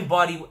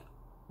 everybody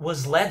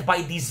was led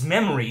by these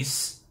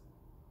memories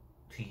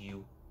to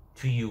you.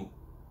 To you.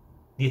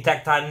 The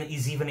Attack Titan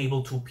is even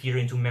able to peer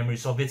into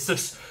memories of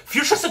its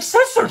future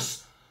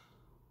successors!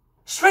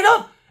 Straight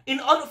up! In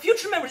other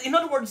future memories. In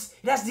other words,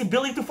 it has the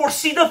ability to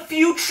foresee the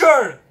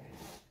future!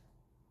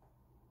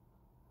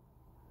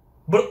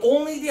 But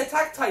only the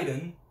Attack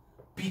Titan,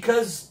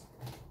 because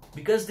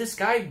this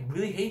guy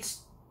really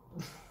hates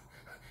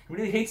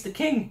the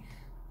king.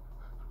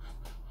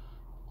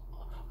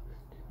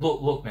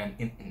 Look, man.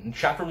 In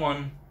chapter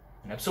 1,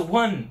 in episode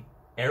 1,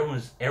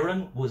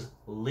 Eren was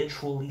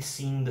literally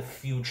seeing the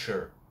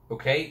future.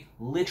 Okay,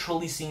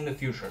 literally seeing the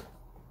future.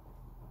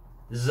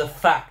 This is a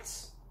fact.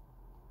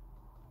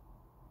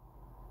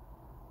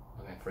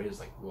 Okay, Freya is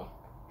like, well,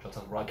 shut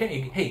up, Rod.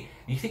 Hey,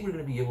 do you think we're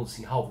gonna be able to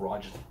see how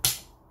Rod just?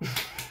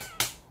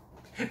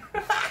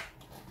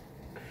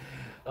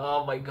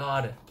 Oh my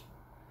god.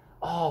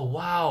 Oh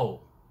wow.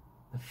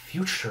 The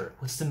future.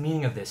 What's the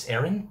meaning of this,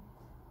 Eren?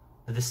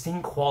 The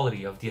distinct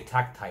quality of the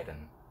Attack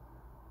Titan.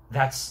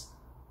 That's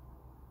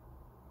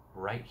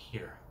right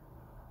here.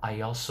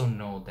 I also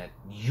know that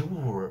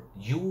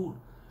you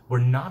were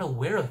not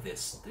aware of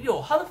this.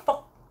 Yo, how the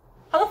fuck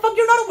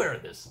you're not aware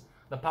of this?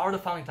 The power of the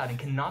Founding Titan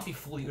cannot be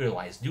fully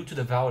realized due to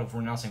the vow of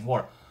renouncing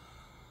war.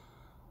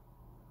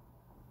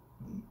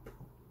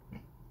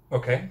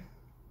 Okay.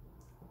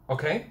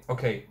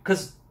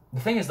 Because the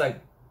thing is, like,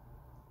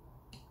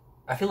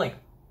 I feel like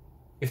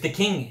if the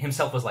king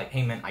himself was like,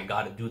 hey man, I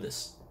gotta do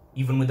this,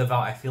 even with the vow,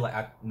 I feel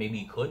like maybe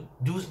he could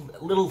do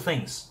little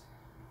things.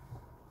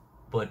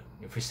 But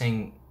if you're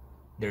saying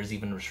there's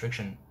even a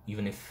restriction,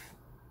 even as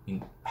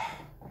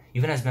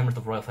members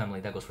of the royal family,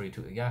 that goes for you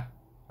too. Yeah,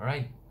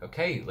 alright,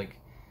 okay, like,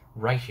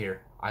 right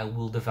here, I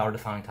will devour the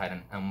Founding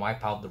Titan and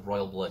wipe out the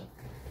royal blood.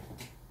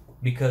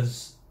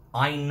 Because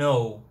I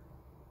know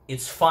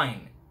it's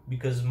fine.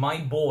 Because my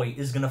boy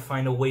is gonna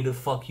find a way to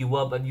fuck you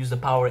up and use the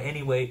power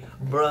anyway,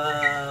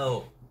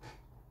 bro.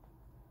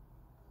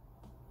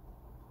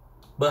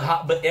 But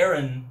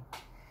Eren,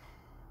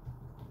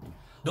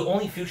 the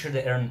only future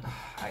that Eren,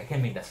 I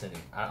can't make that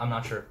sentence. I'm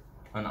not sure.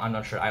 I'm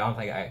not sure. I don't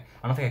think I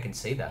can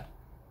say that.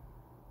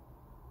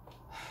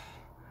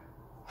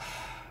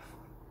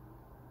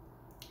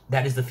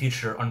 That is the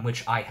future on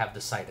which I have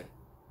decided.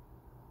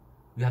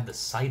 You have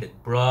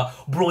decided, bruh.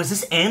 Bro, is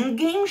this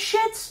endgame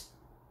shit?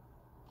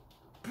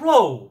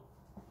 Bro!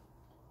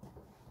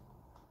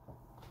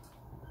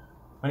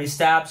 When he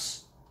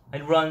stabs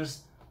and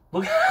runs,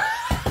 look,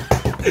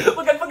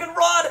 look at fucking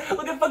Rod!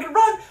 Look at fucking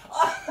Rod!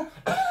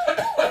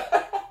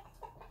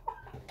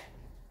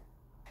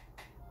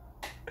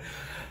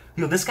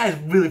 Yo, this guy's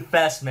really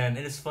fast, man,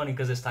 and it's funny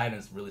because his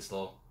Titan's really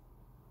slow.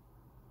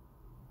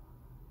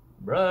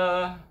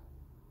 Bruh.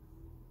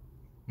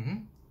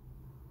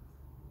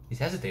 He's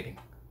hesitating.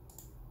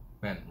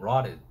 Man,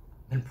 Rod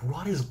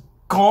is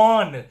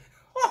gone!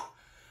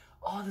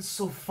 Oh, that's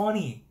so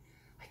funny.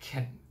 I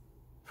can't...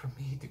 For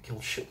me to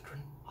kill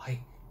children,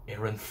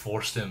 Eren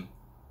forced him.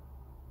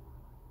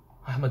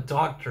 I'm a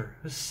doctor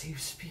who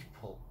saves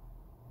people.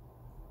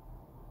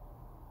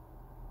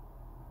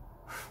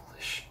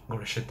 Foolish.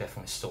 Grisha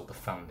definitely stole the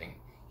Founding.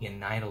 He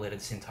annihilated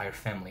his entire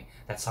family.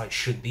 That's how it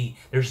should be.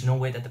 There's no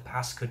way that the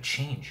past could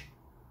change.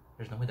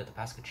 There's no way that the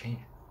past could change.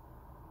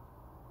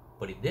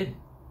 But it did.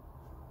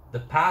 The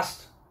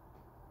past...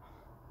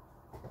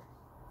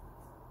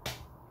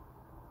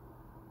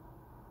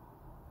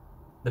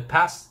 The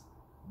past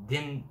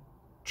didn't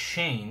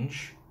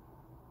change.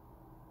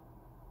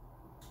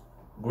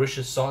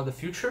 Grisha saw the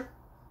future?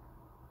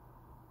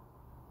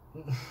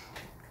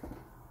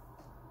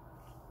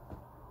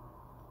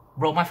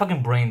 Bro, my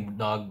fucking brain,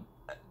 dog.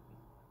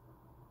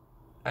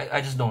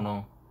 I just don't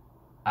know.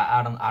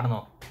 I don't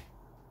know.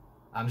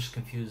 I'm just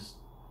confused.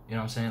 You know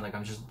what I'm saying? Like,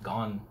 I'm just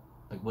gone.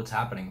 Like, what's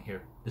happening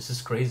here? This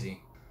is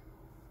crazy.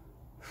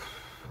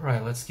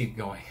 Right, let's keep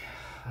going.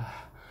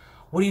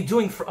 What are you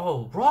doing,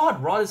 Oh,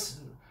 Rod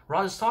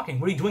is talking.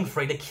 What are you doing,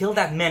 Freda? Kill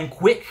that man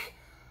quick.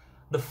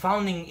 The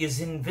Founding is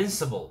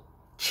invincible.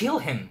 Kill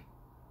him.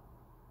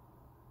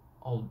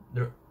 Oh,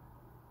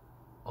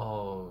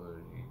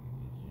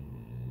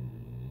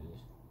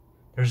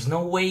 there's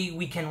no way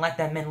we can let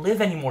that man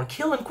live anymore.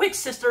 Kill him quick,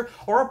 sister,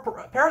 or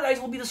our paradise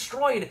will be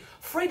destroyed.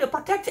 Freda,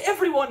 protect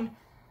everyone.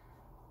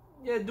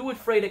 Yeah, do it,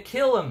 Freda.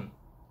 Kill him.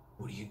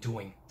 What are you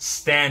doing?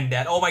 Stan,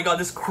 Dad. Oh my god,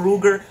 this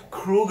Kruger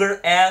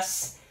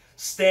ass.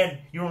 Stan,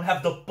 you don't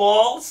have the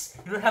balls?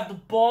 You don't have the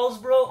balls,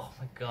 bro? Oh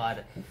my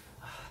god.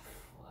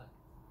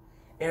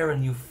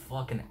 Eren, you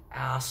fucking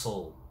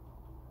asshole.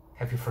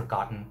 Have you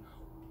forgotten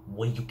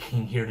what you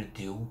came here to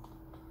do?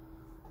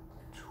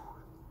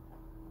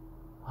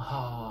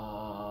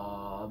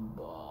 Oh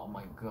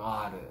my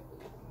god.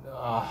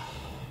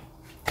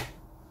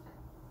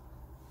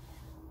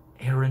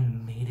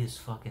 Eren made his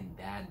fucking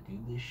dad do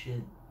this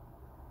shit.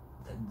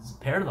 That's a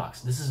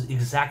paradox. This is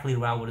exactly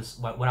what I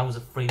was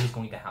afraid was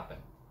going to happen.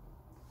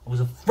 I was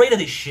afraid of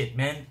this shit,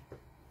 man.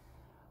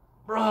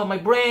 Bro, my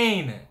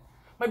brain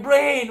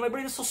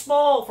is so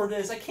small for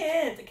this. I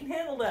can't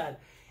handle that.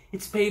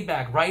 It's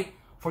payback, right?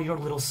 For your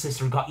little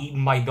sister got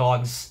eaten by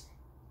dogs.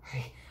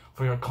 Hey,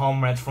 for your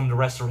comrades from the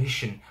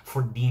Restoration,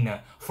 for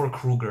Dina, for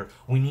Kruger.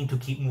 We need to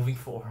keep moving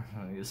forward.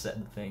 You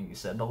said the thing, you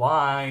said the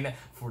line,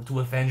 to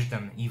avenge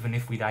them, even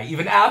if we die,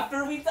 even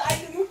after we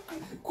die. You're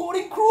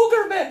quoting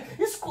Kruger, man.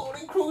 He's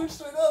quoting Kruger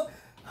straight up.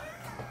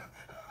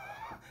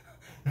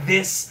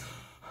 This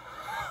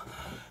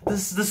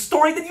is the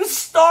story that you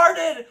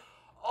started.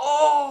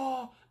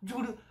 Oh,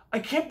 dude, I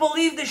can't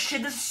believe this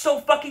shit. This is so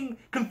fucking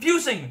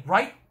confusing,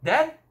 right,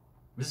 Dad?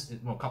 This is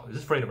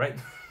Freda, right?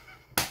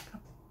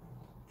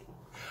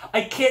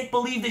 I can't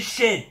believe this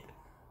shit.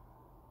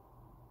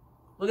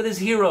 Look at this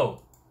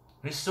hero.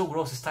 It's so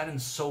gross. His Titan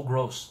is so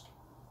gross.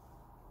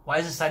 Why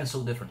is his Titan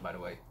so different, by the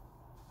way,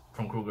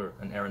 from Kruger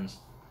and Eren's?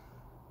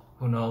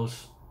 Who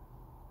knows?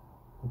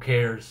 Who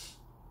cares?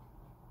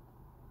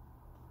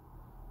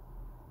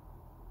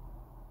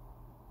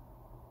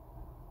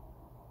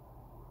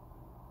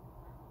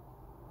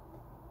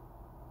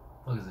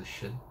 What is this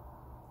shit?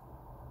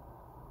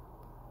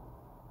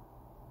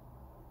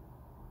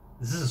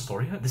 This is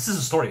Historia? This is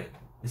Historia.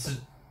 This is...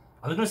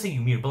 I was gonna say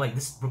Ymir, but like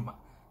this...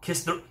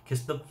 Kiss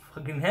the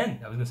fucking hand.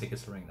 I was gonna say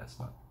kiss the ring. That's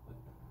not...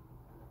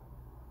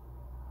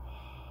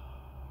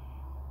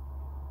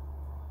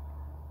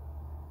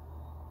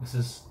 This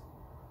is...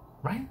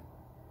 Right?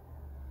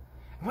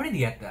 Where did he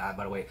get that,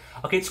 by the way?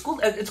 Okay, it's cool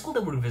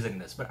that we're revisiting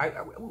this, but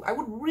I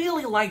would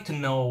really like to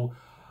know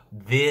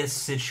this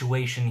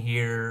situation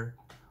here.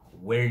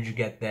 Where did you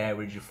get that?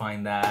 Where did you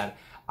find that?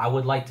 I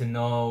would like to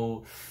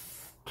know,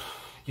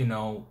 you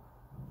know,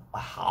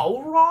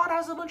 how Rod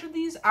has a bunch of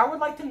these. I would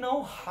like to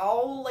know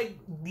how, like,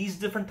 these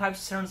different types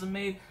of serums are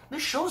made.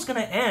 This show's gonna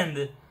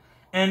end,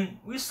 and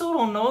we still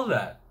don't know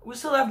that. We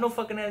still have no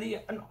fucking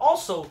idea. And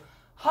also,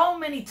 how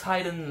many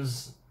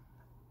Titans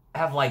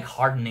have, like,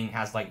 hardening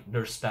has, like,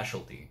 their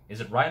specialty? Is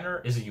it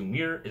Reiner? Is it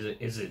Ymir?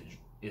 Is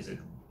it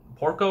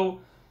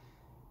Porco?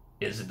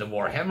 Is it the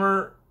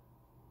Warhammer?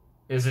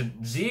 Is it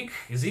Zeke?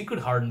 Zeke could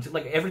harden too.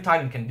 Like, every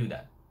Titan can do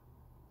that.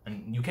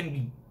 And you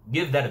can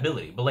give that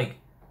ability. But, like,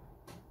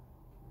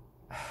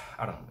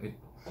 I don't know.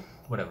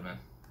 Whatever, man.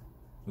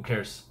 Who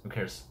cares? Who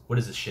cares? What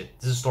is this shit?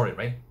 This is a story,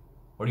 right?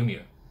 Or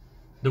Ymir?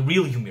 The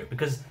real Ymir.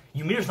 Because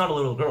Ymir's not a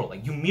little girl.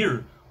 Like,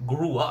 Ymir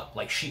grew up.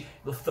 Like, she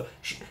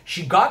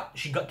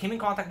came in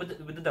contact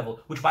with the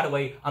devil. Which, by the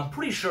way, I'm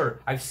pretty sure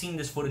I've seen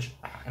this footage.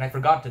 And I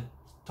forgot to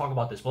talk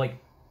about this. But,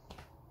 like,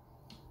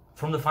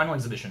 from the final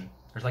exhibition,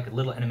 there's like a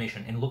little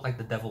animation, and it looked like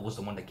the devil was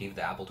the one that gave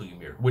the apple to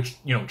Ymir, which,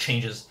 you know,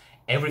 changes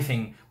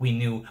everything we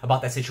knew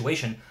about that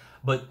situation.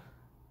 But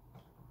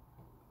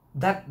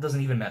that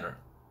doesn't even matter.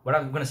 What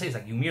I'm gonna say is,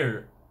 like,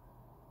 Ymir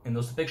in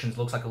those depictions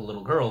looks like a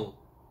little girl,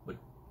 but,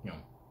 you know,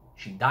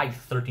 she died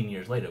 13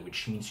 years later,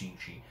 which means she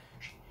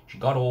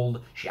got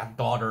old. She had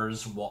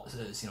daughters, you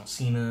know,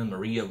 Sina,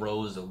 Maria,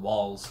 Rose, the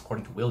Walls,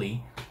 according to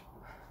Willie.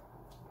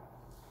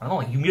 I don't know,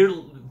 like,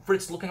 Ymir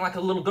Fritz looking like a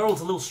little girl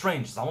is a little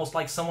strange. It's almost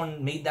like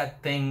someone made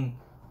that thing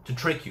to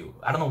trick you.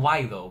 I don't know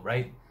why, though,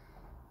 right?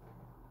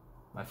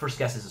 My first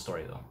guess is the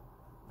story, though.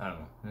 I don't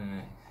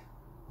know.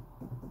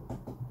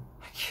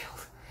 I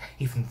killed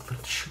even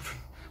little children,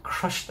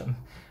 crushed them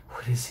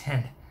with his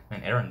hand.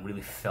 Man, Eren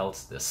really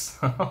felt this.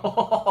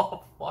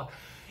 Oh, fuck.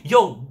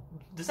 Yo,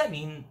 does that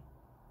mean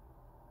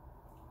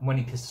when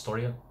he kissed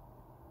Historia?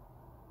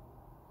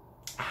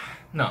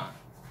 No.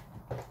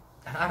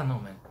 I don't know,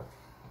 man.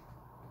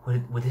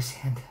 With his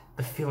hand,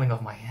 the feeling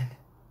of my hand.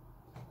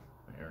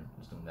 Eren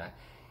was doing that.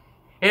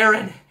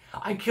 Eren,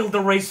 I killed the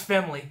Ray's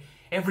family.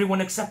 Everyone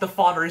except the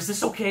father. Is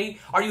this okay?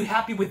 Are you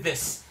happy with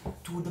this?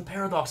 Dude, the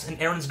paradox, and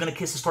Eren's gonna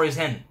kiss Historia's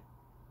hand.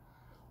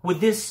 With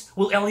this,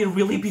 will Elliot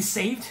really be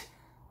saved?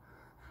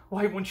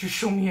 Why won't you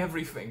show me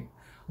everything?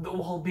 The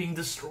wall being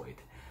destroyed.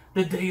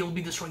 The day will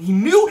be destroyed. He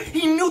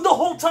knew the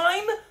whole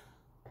time?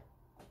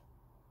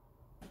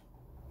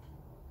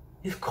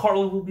 If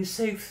Carl will be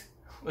saved,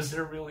 was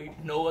there really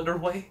no other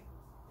way?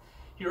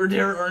 You're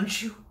there,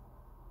 aren't you?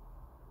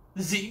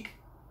 Zeke?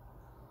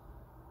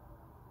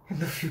 In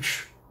the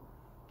future,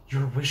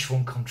 your wish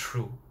won't come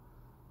true.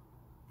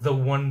 The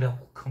one that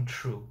will come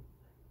true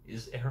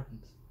is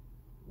Eren's.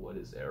 What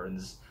is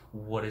Eren's?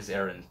 What is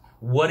Eren's?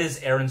 What is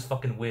Eren's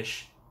fucking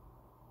wish?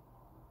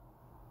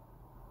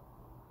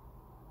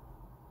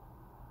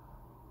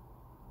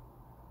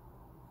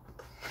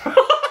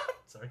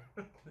 Sorry.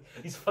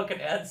 These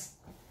fucking ads.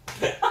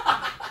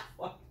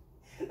 Fuck.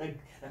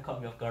 That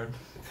caught me off guard.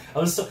 I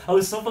was so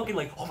fucking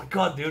like, oh my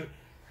god, dude.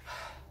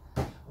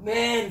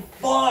 Man,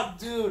 fuck,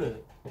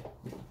 dude.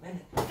 Man,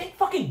 thank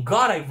fucking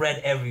god I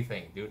read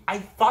everything, dude. I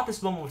thought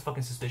this moment was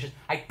fucking suspicious.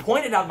 I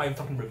pointed out my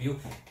fucking review.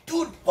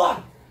 Dude,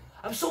 fuck.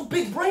 I'm so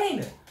big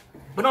brain.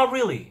 But not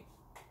really.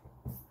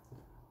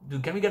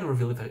 Dude, can we get a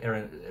reveal if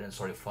Eren and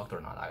Historia fucked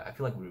or not? I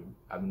feel like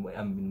I've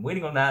been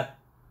waiting on that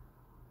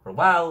for a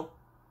while.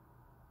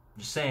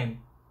 Just saying.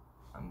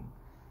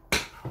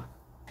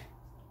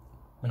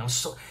 And I was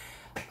so...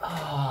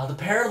 the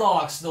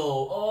paradox,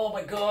 though. Oh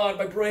my god,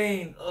 my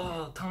brain.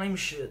 Time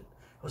shit.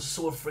 I was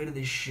so afraid of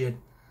this shit.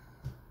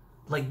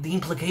 Like, the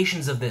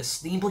implications of this.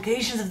 The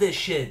implications of this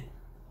shit.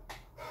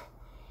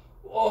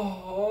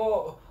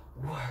 Oh,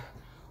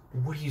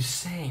 what are you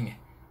saying?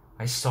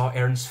 I saw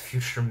Eren's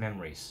future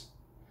memories.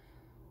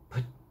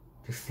 But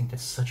to think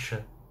that's such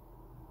a...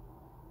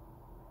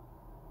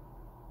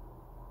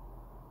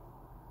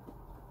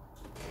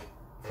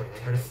 for a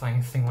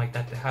terrifying thing like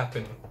that to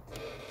happen.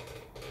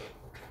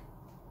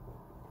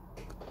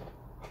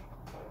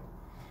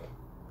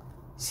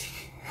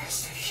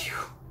 See,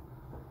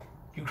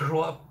 you grew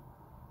up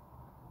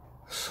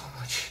so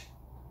much.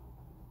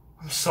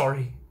 I'm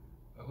sorry.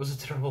 I was a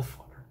terrible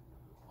father.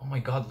 Oh my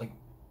god, like,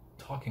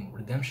 talking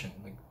redemption,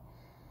 like,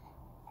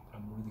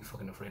 I'm really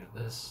fucking afraid of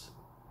this.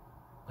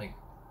 Like,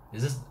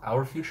 is this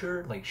our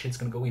future? Like, shit's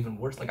gonna go even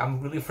worse? Like,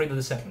 I'm really afraid of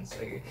this sentence.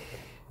 Like,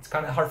 it's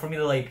kind of hard for me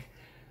to, like,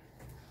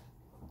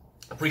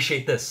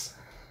 appreciate this.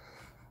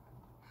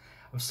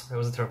 I'm sorry I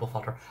was a terrible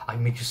father. I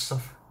made you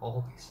suffer,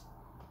 always.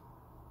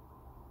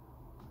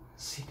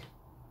 See,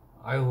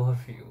 I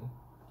love you.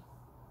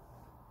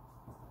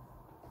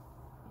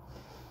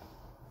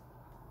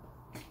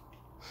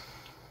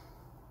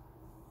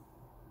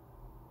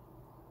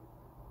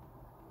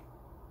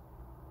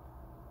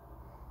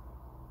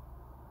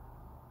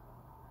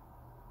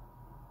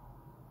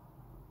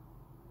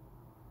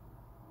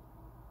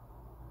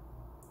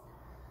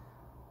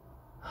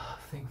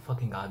 Thank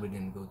fucking god we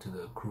didn't go to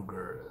the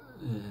Kruger,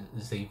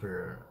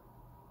 Xavier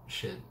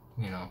shit,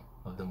 you know,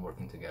 of them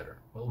working together.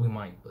 Well, we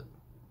might, but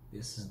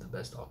this is the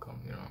best outcome,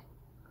 you know.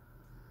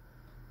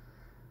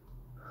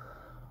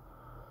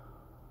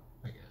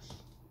 I guess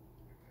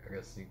you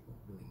really need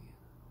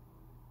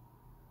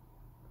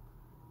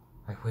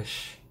it. I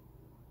wish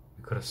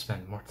we could have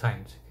spent more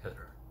time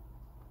together.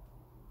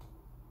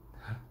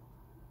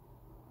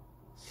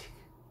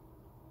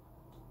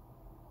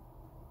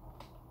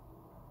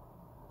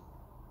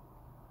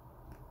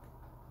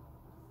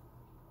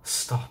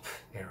 Stop,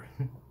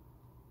 Eren.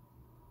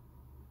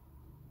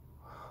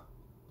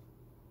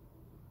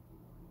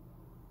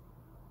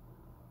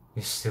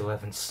 You still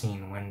haven't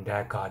seen when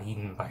Dad got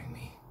eaten by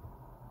me.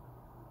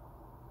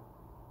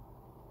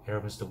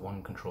 Eren was the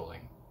one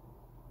controlling.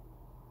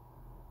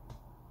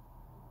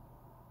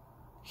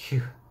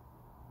 You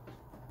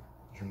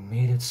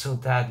made it so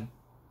Dad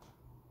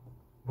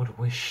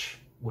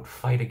would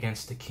fight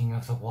against the King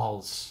of the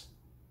Walls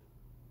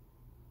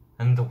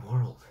and the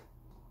world.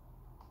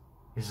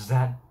 Is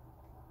that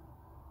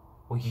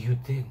what you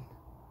did?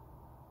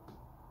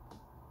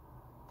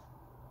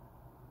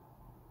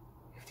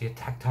 If the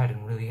Attack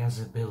Titan really has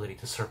the ability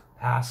to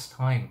surpass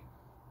time,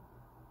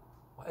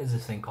 why is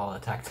this thing called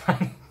Attack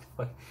Titan?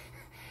 But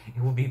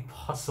it would be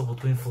possible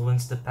to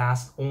influence the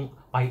past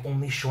by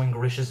only showing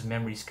Grisha's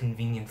memories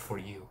convenient for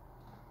you.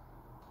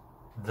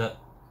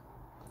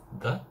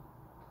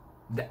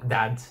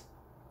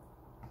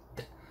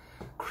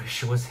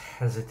 Grisha was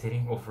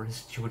hesitating over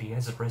his duty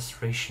as a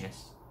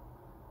restorationist.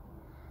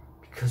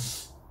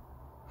 Because,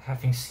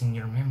 having seen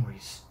your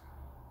memories,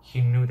 he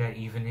knew that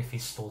even if he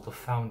stole the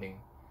founding,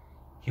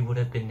 he would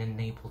have been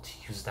enabled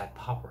to use that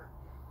power.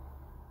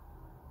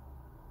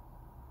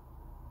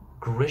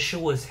 Grisha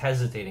was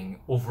hesitating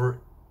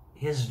over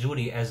his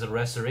duty as a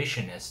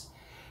restorationist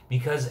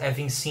because,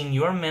 having seen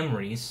your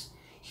memories,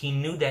 he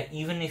knew that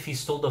even if he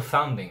stole the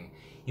founding,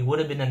 he would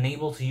have been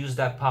unable to use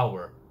that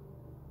power.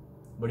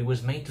 But he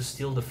was made to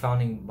steal the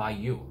founding by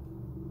you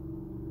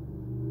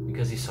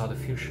because he saw the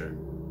future.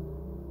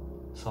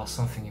 Saw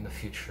something in the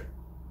future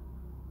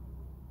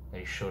that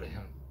he showed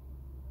him.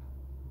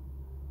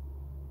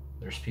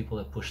 There's people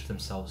that push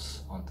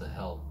themselves onto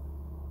hell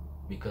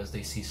because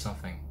they see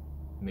something.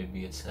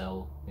 Maybe it's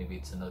hell, maybe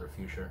it's another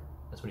future.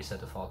 That's what he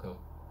said to Falco.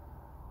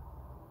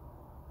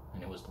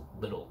 And it was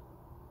little.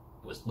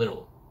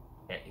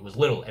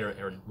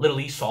 Eren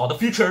literally saw the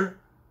future.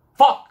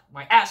 Fuck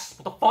my ass.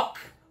 What the fuck?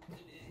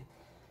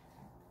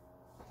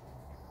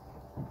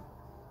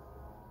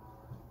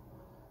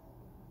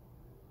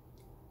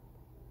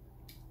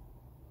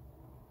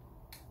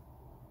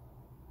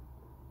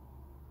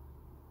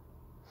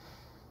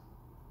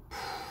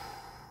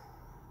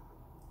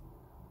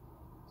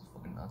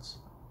 thoughts.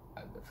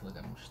 I feel like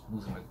I'm just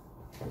losing my...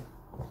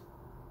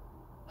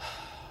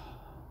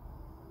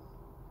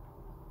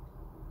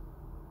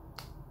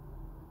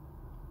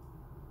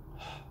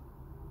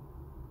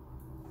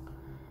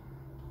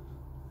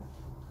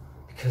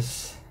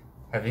 Because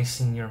having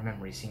seen your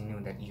memories, he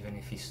knew that even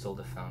if he stole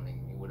the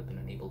founding, he would have been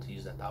unable to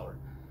use that power.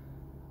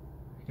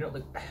 You know,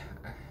 like...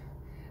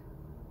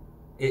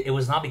 It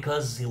was not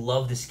because he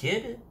loved this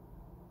kid.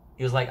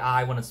 He was like,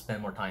 I want to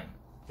spend more time.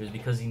 It was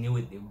because he knew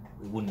it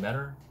wouldn't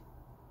matter.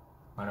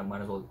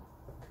 Might as well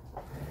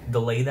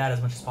delay that as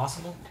much as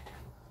possible.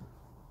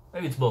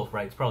 Maybe it's both,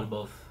 right? It's probably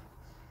both.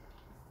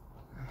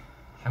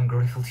 I'm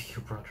grateful to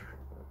you, brother.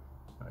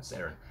 That's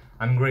Eren.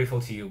 I'm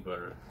grateful to you,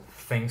 brother.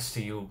 Thanks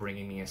to you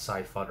bringing me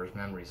inside Father's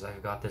memories,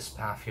 I've got this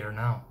path here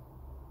now.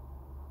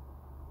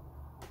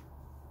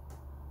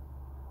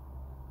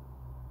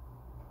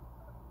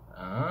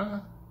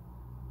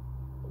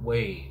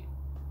 Wait,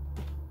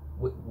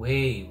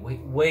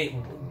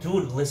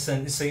 dude,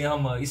 listen,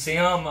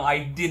 Isayama,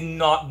 I did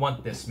not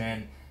want this,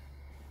 man.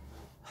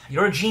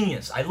 You're a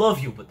genius, I love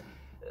you, but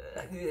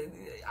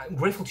I'm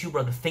grateful to you,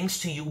 brother. Thanks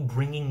to you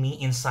bringing me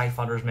inside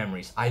Father's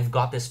memories, I've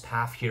got this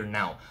path here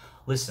now.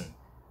 Listen,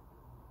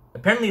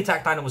 apparently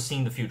Attack Titan was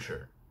seeing the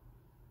future,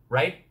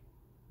 right?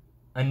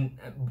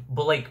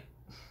 But like,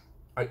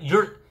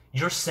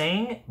 you're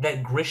saying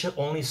that Grisha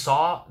only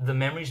saw the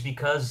memories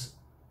because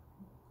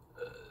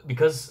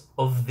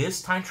of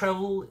this time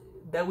travel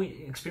that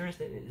we experienced,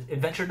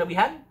 adventure that we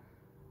had?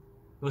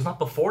 It was not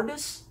before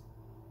this?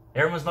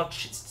 Eren was not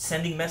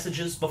sending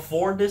messages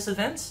before this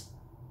event?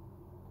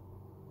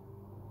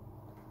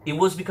 It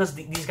was because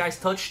these guys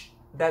touched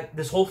that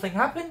this whole thing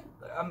happened?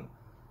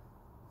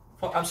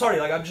 I'm sorry,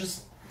 like, I'm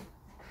just...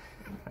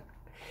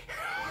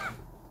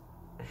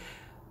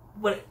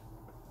 But...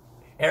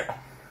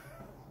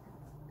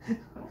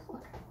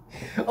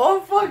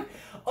 Oh, fuck!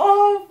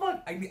 Oh,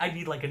 fuck! I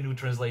need, like, a new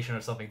translation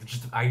or something.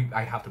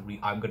 I have to read...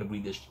 I'm gonna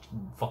read this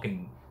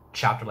fucking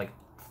chapter, like,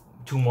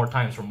 2 more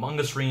times from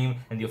Manga Stream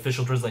and the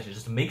official translation,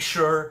 just to make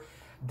sure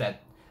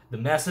that the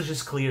message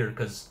is clear,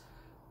 because...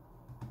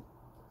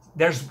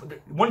 There's...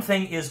 One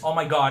thing is, oh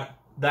my god,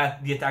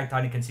 that the Attack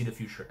Titan can see the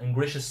future. And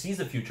Grisha sees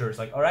the future. It's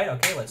like, alright,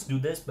 okay, let's do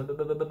this, blah, blah,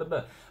 blah, blah, blah,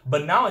 blah.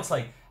 But now it's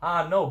like,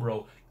 no,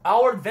 bro.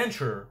 Our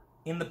adventure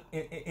in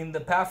the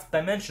past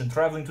dimension,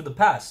 traveling to the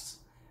past,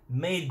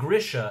 made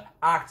Grisha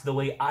act the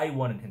way I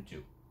wanted him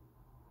to.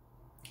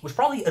 It was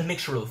probably a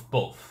mixture of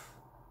both.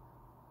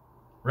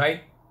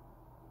 Right?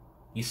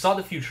 He saw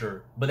the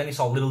future, but then he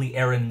saw literally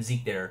Eren and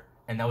Zeke there,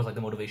 and that was like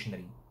the motivation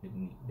that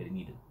he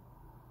needed.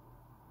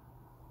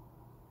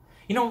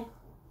 You know,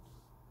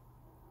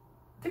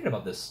 thinking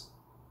about this,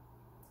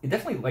 it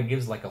definitely like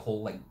gives like a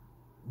whole like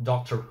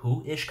Doctor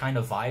Who-ish kind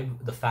of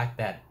vibe. The fact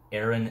that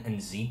Eren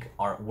and Zeke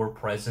were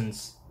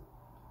present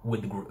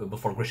with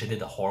before Grisha did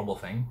the horrible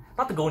thing.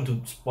 Not to go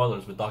into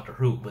spoilers with Doctor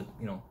Who, but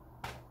you know,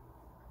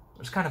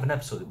 there's kind of an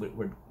episode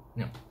where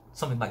you know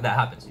something like that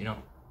happens. You know,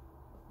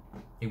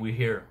 hey, we're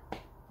here.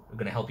 We're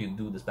gonna help you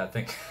do this bad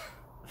thing.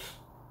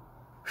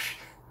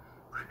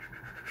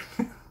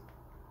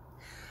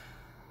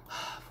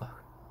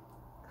 Fuck.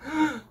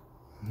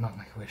 Not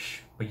my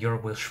wish, but your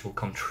wish will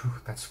come true.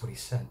 That's what he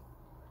said.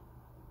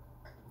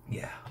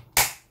 Yeah.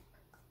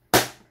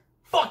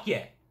 Fuck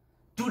yeah!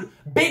 Dude,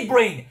 big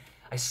brain!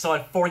 I saw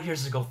it 4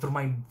 years ago through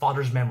my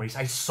father's memories.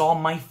 I saw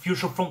my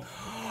future from...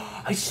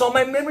 I saw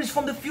my memories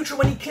from the future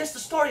when he kissed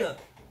Historia.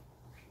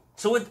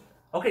 So it...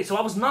 Okay, so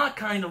I was not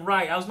kind of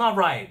right. I was not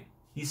right.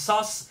 He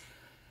saw...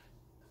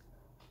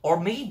 Or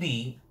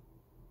maybe...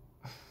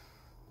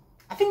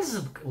 I think this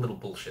is a little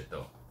bullshit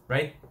though,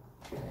 right?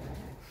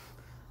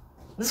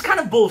 This is kind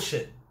of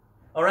bullshit,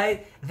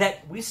 alright?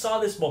 That we saw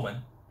this moment,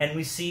 and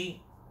we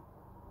see,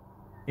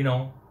 you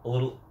know, a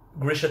little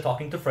Grisha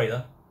talking to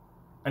Freyda,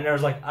 and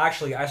there's like,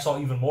 actually, I saw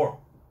even more.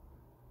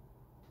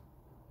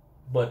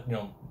 But, you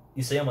know,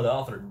 Isayama, the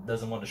author,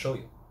 doesn't want to show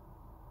you.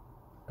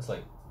 It's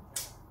like...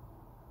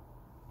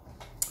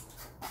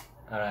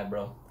 Alright,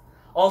 bro.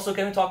 Also,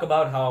 can we talk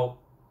about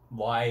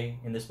why,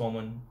 in this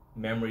moment,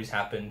 memories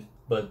happened,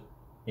 but,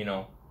 you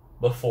know,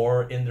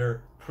 before, in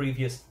their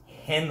previous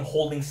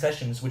hand-holding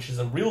sessions, which is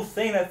a real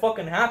thing that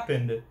fucking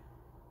happened.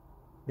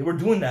 They were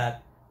doing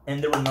that,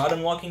 and they were not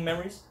unlocking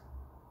memories.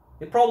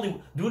 They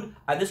probably, dude,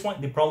 at this point,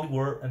 they probably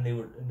were, and they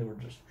were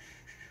just...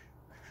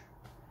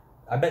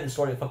 I bet the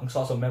story fucking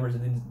saw some memories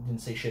and didn't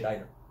say shit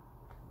either.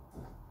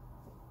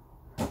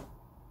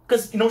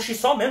 Because, you know, she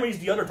saw memories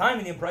the other time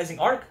in the Uprising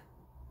arc.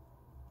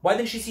 Why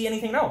didn't she see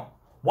anything now?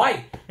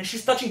 Why? And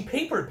she's touching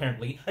paper,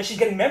 apparently, and she's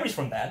getting memories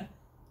from that.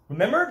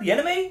 Remember the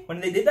anime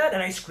when they did that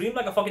and I screamed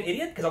like a fucking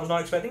idiot because I was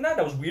not expecting that?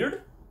 That was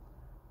weird.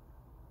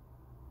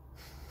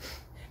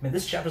 Man,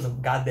 this chapter's a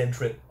goddamn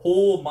trip.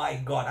 Oh my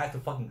god, I have to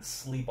fucking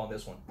sleep on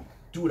this one.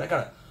 Dude, I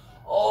gotta...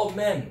 Oh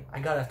man,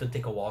 I gotta have to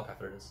take a walk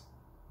after this.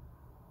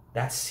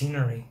 That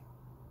scenery.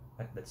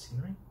 That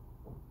scenery?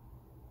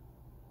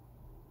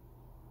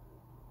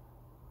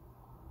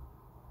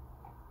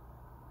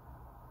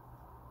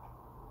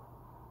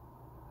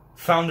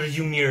 Founder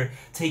Ymir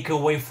take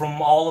away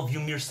from all of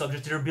Ymir's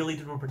subjects their ability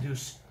to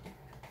reproduce.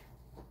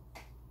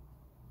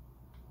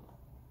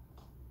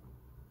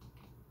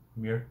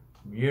 Ymir.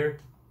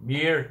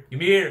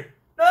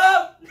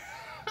 No!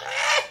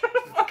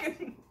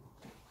 Fucking.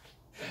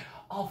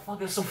 Oh fuck,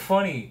 that's so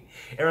funny.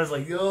 Eren's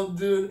like, yo,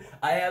 dude,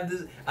 I have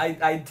this.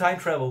 I time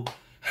travel.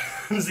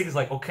 Zig's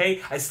like,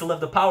 okay, I still have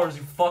the powers.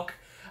 You fuck.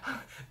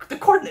 The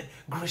coordinate.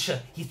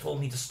 Grisha, he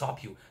told me to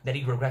stop you. That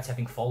he regrets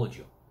having followed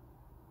you.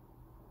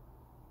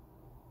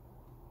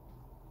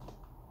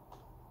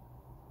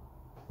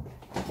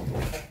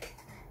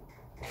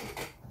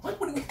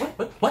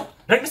 What?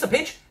 Did I miss a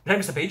page? Did I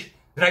miss a page?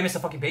 Did I miss a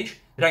fucking page?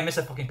 Did I miss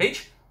a fucking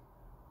page?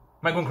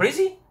 Am I going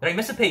crazy? Did I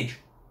miss a page?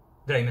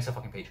 Did I miss a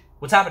fucking page?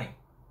 What's happening?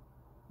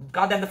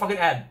 Goddamn the fucking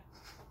ad.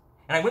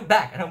 And I went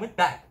back.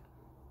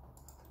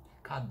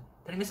 God,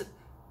 did I miss it?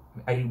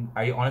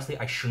 I honestly,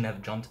 I shouldn't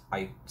have jumped.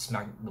 I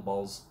smacked my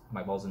balls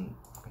in the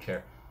fucking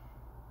chair.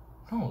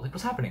 No, like,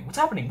 what's happening? What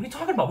are you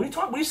talking about? What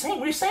are you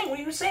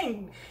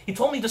saying? He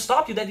told me to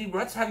stop you, that he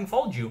regrets having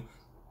followed you.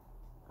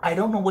 I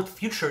don't know what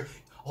future.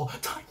 Oh,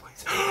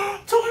 timelines.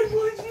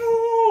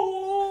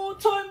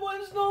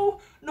 Timelines, no.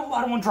 No,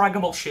 I don't want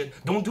Dragon Ball shit.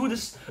 Don't do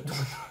this.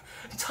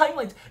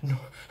 Timelines, no.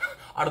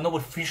 I don't know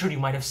what future you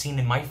might have seen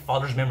in my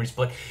father's memories,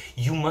 but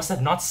you must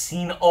have not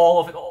seen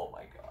all of it. Oh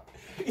my god.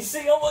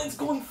 Isayama is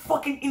going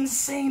fucking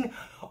insane.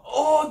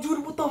 Oh,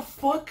 dude, what the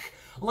fuck?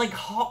 Like,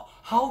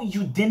 how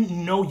you didn't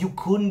know you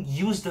couldn't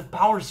use the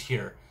powers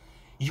here?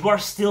 You are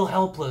still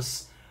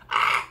helpless.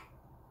 Ah!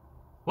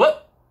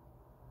 What?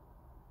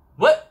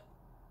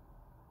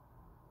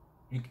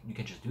 You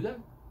can just do that?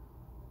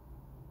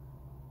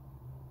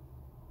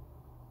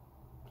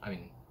 I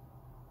mean,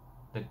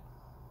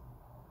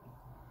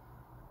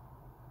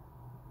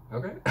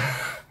 okay.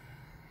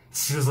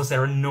 It's useless,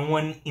 Eren. No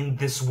one in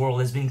this world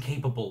has been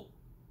capable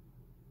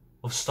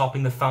of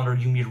stopping the founder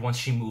Ymir once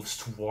she moves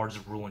towards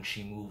ruin.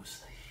 She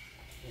moves.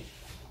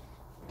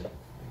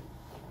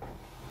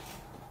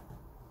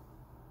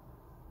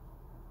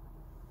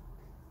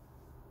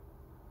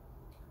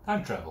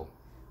 Time travel.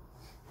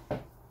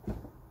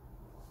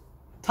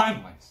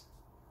 Timelines.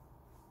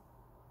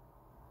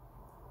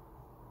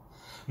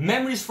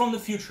 Memories from the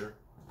future.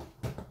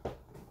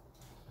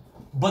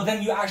 But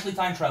then you actually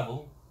time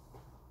travel.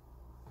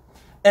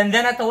 And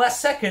then at the last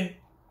second,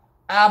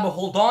 but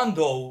hold on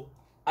though,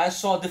 I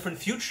saw a different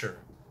future.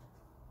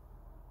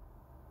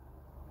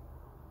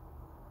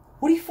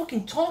 What are you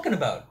fucking talking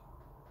about?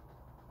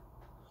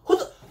 Who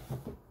the...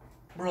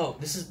 Bro,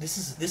 this is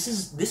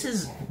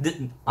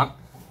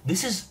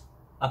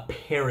a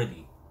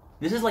parody.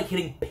 This is like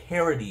hitting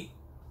parody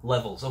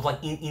levels of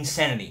like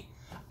insanity.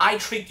 I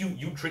tricked you,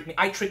 you tricked me,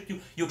 I tricked you,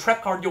 your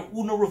trap card, your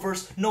Uno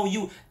reverse, no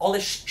you, all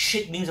this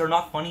shit memes are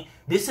not funny.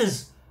 It's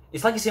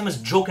like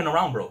Isayama's joking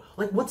around, bro.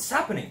 Like, what's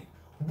happening?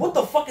 What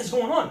the fuck is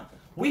going on?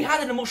 We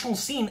had an emotional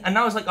scene, and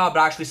now it's like, oh, but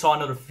I actually saw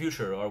another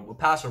future, or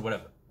past, or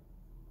whatever.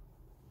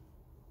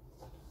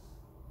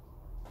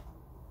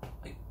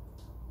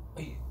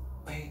 Wait.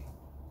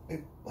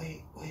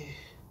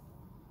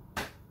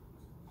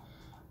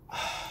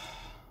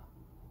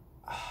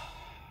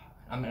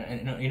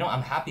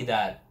 I'm happy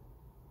that,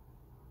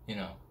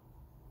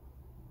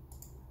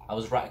 I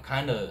was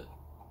kind of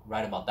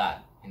right about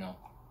that,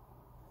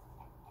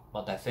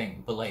 about that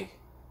thing. But like,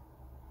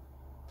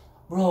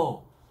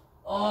 bro,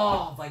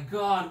 oh my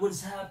god, what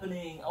is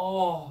happening?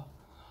 Oh,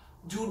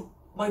 dude,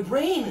 my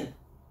brain.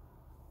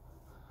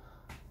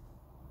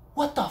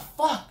 What the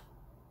fuck?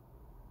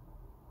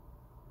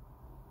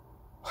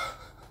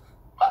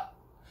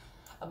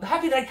 I'm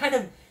happy that I kind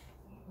of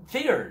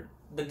figured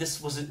that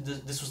this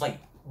was like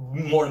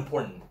more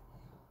important.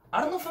 I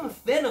don't know if I'm a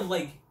fan of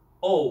like,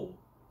 oh,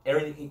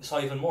 Eren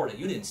saw even more that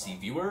you didn't see,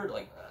 viewer.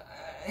 Like,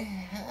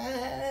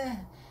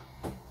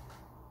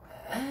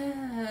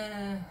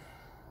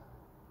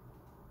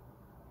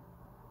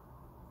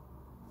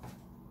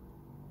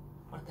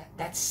 what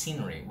that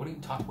scenery? What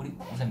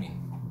does that mean?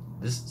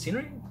 This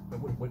scenery?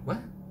 What?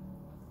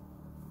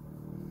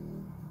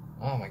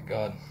 Oh my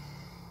god.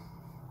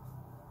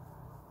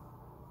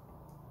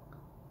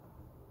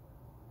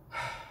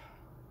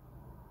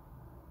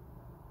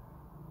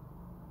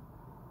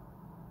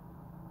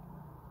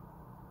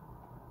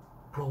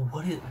 Bro,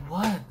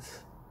 what?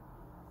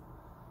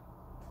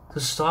 To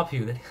stop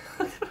you,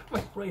 my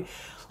brain.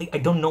 Like, I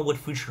don't know what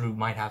future you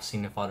might have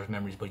seen in Father's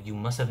memories, but you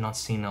must have not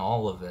seen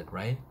all of it,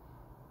 right?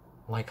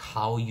 Like,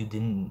 how you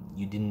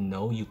didn't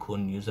know you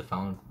couldn't use the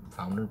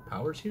founder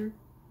powers here?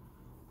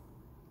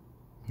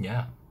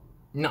 Yeah.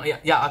 No,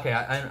 yeah, okay,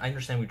 I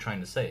understand what you're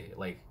trying to say.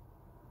 Like,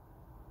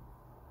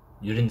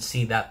 you didn't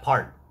see that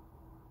part.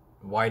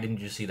 Why didn't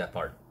you see that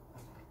part?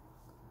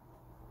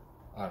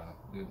 I don't know,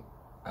 dude.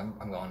 I'm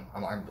gone.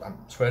 I'm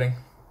sweating.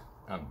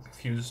 I'm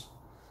confused.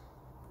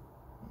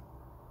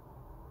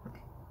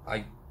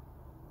 I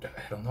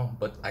don't know,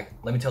 but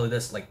let me tell you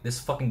this, like, this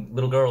fucking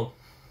little girl,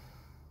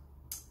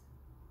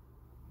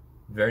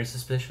 very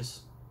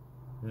suspicious.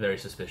 Very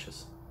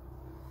suspicious.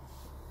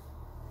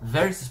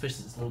 Very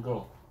suspicious, this little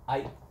girl.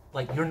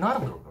 You're not a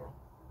little girl.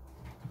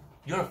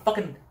 You're a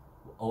fucking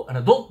an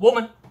adult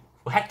woman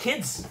who had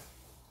kids,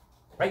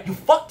 right? You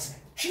fucked.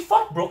 She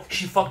fucked, bro.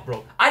 She fucked,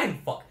 bro. I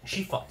didn't fuck.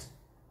 She fucked.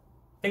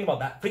 Think about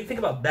that. Think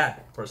about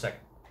that for a second.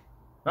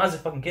 Not as a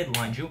fucking kid,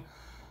 mind you,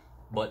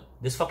 but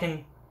this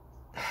fucking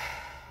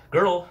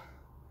girl.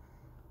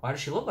 Why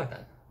does she look like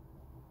that?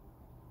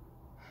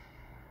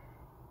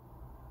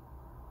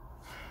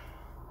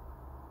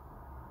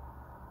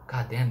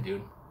 God damn,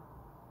 dude.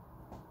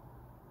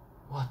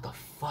 What the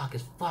fuck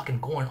is fucking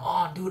going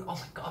on, dude? Oh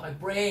my god, my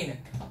brain.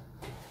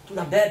 Dude,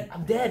 I'm dead.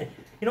 I'm dead.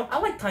 You know, I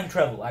like time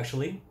travel,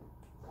 actually.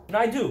 You know,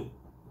 I do.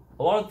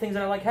 A lot of the things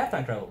that I like have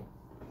time travel.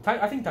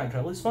 I think time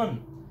travel is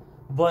fun.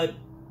 But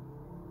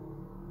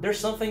there's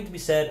something to be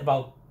said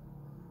about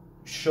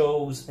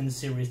shows and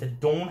series that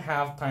don't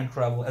have time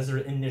travel as their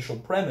initial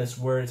premise,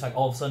 where it's like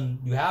all of a sudden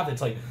you have it.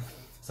 It's like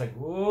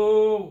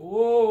whoa,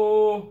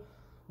 whoa,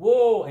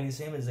 whoa, and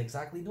Isayama is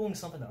exactly doing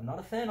something that I'm not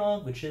a fan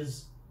of, which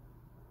is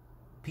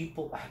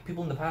people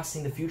in the past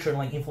seeing the future and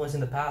like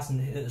influencing the past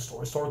and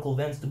historical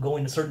events to go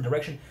in a certain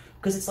direction.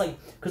 Because it's like,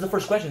 because the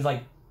first question is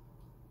like,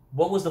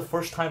 what was the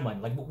first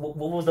timeline? Like, what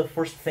was the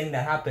first thing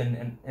that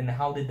happened, and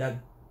how did that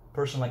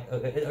person, like,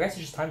 I guess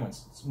it's just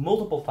timelines.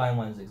 Multiple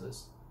timelines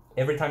exist.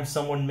 Every time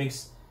someone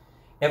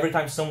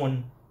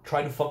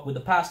tried to fuck with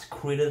the past,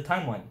 created a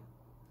timeline.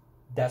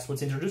 That's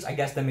what's introduced. I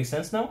guess that makes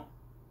sense now.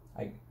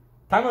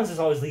 Timelines is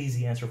always the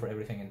easy answer for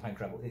everything in time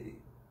travel.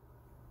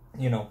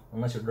 You know,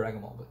 unless you're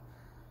Dragon Ball, but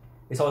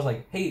it's always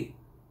like, hey,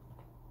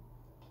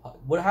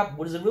 what happened?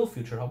 What is the real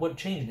future? What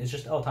changed? It's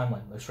just, oh,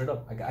 timeline, like, straight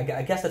up.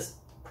 I guess that's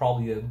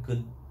probably a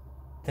good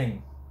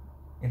thing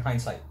in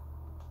hindsight.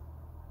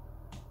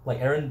 Like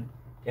Eren,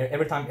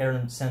 every time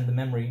Eren sent the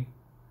memory,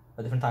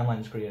 a different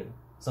timeline is created.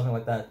 Something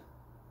like that.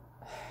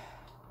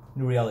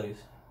 New realities.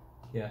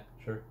 Yeah,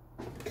 sure.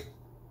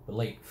 But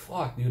like,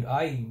 fuck, dude,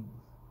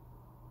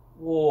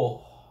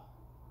 whoa.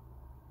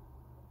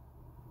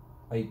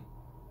 What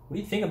do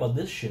you think about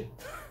this shit?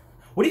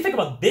 What do you think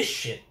about this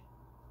shit?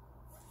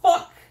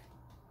 Fuck!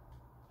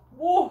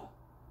 Whoa!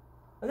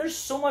 And there's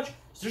so much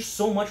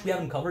we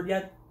haven't covered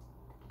yet.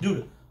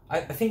 Dude, I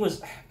think it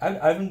was, I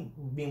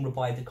haven't been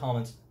replied to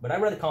comments, but I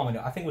read a comment,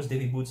 I think it was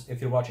Davey Boots, if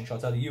you're watching,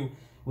 shouts out to you. It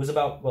was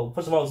about, well,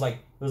 first of all, it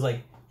was like,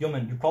 yo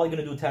man, you're probably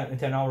gonna do a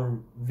 10-hour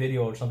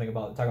video or something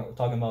about,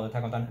 talking about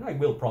Attack on Titan, and I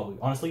will probably.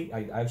 Honestly,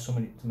 I have too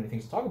many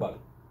things to talk about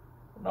it.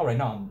 Not right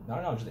now,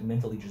 I'm just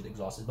mentally just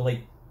exhausted, but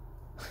like,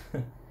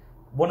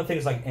 one of the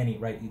things like Annie,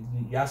 right,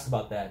 you asked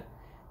about that,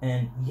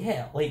 and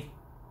yeah, like,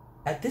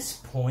 at this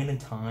point in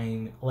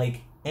time,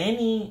 like,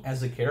 Annie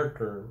as a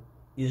character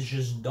is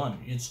just done.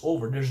 It's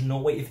over. There's no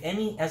way. If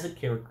Annie as a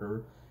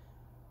character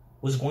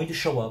was going to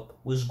show up,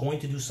 was going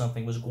to do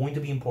something, was going to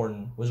be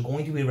important, was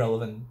going to be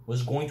relevant,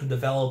 was going to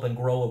develop and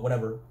grow or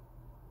whatever,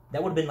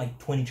 that would have been like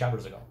 20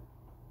 chapters ago.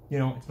 You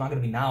know, it's not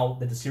going to be now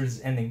that the series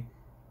is ending.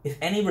 If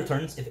Annie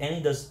returns, if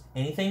Annie does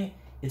anything,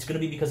 it's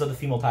going to be because of the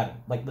female Titan.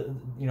 Like,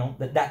 you know,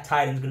 that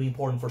Titan is going to be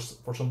important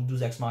for some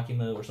Deus Ex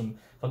Machina or some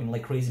fucking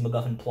like crazy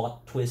MacGuffin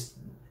plot twist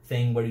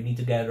thing where you need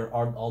to gather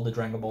all the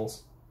Dragon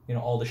Balls, you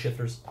know, all the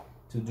shifters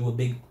to do a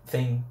big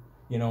thing,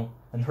 you know,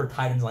 and her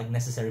Titan's like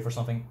necessary for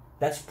something.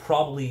 That's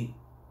probably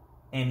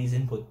Annie's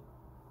input,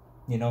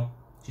 you know.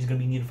 She's gonna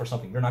be needed for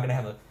something. You're not gonna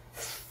have a,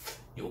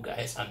 yo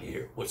guys, I'm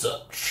here. What's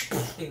up?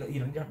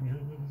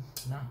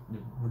 Nah,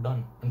 we're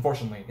done.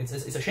 Unfortunately, it's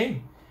a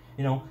shame,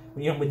 you know.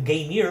 With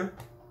Ymir,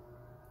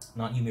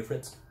 not Ymir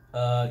Fritz,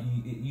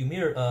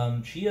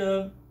 Ymir, she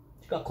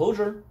got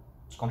closure.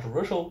 It's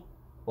controversial.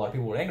 A lot of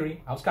people were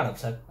angry. I was kind of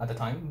upset at the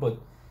time, but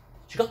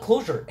she got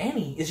closure.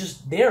 Annie is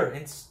just there,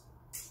 and it's,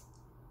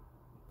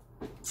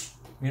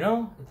 you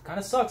know, it kind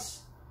of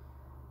sucks.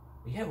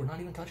 But yeah, we're not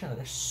even touching on that.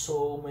 There's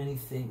so many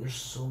things. There's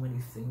so many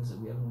things that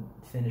we haven't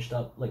finished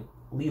up. Like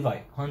Levi,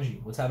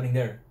 Hanji, what's happening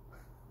there?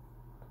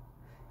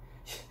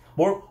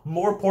 More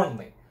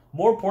importantly,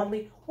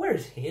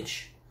 where's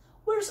Hitch?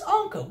 Where's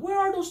Anka? Where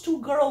are those two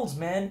girls,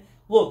 man?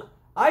 Look,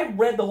 I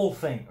read the whole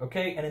thing,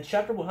 okay? And in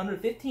chapter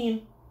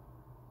 115,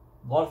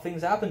 a lot of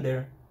things happened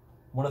there.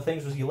 One of the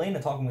things was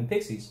Yelena talking with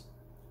Pixies.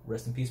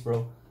 Rest in peace,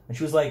 bro. And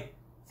she was like,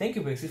 thank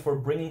you, Pixies, for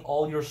bringing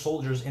all your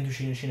soldiers into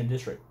Shina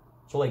District.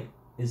 So, like,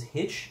 is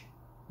Hitch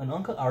and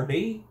Anka, are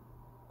they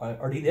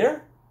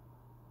there?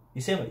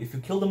 You say, if you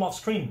kill them off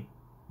screen,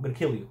 I'm gonna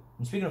kill you.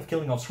 And speaking of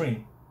killing off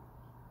screen,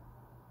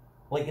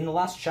 like, in the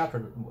last chapter,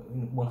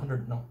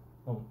 100, no,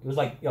 it was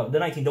like, yo, the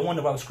 19, the one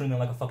that I was screaming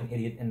like a fucking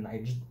idiot, and I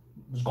just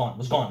was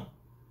gone.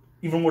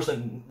 Even worse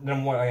than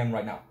where I am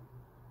right now.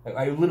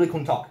 I literally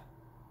couldn't talk.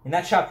 In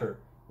that chapter,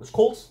 it was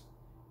Colts,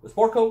 it was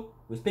Porco,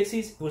 it was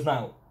Pixies, it was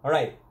Nile.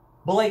 Alright.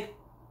 But like,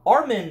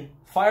 Armin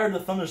fired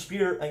the Thunder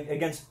Spear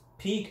against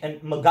Peak,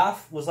 and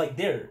Magath was like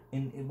there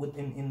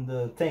in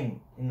the thing,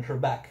 in her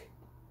back.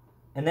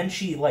 And then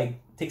she like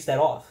takes that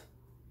off.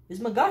 Is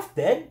Magath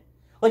dead?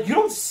 Like,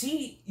 you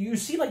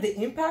see like the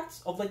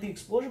impacts of like the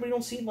explosion, but you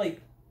don't see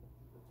like,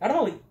 I don't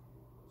know, like,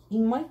 he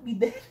might be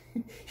dead.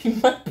 He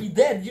might be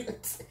dead,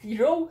 you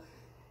know?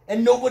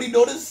 And nobody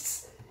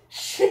noticed.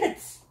 Shit!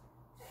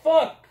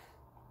 Fuck!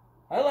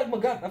 I like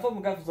Magath. I thought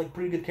Magath was like a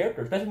pretty good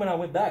character, especially when I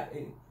went back.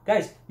 Guys,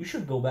 Guys, you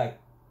should go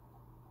back.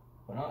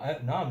 But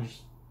now I'm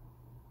just...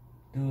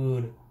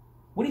 Dude,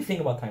 what do you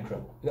think about time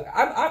travel?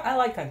 I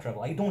like time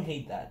travel. I don't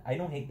hate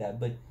that.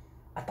 But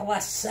at the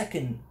last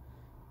second...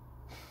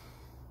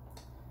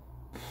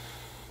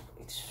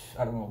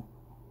 I don't know.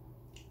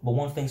 But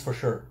one thing's for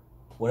sure.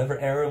 Whatever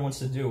Eren wants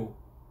to do,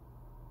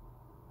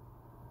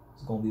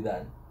 it's gonna be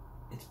bad.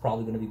 It's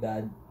probably gonna be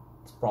bad.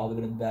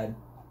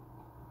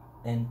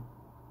 And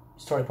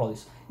Story probably...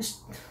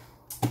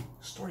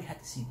 Story had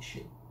to see the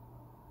shit.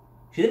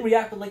 She didn't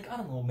react, but like, I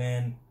don't know,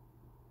 man.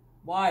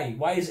 Why?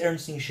 Why is Eren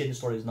seeing shit and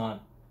Story is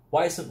not?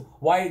 Why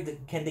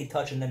can they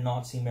touch and then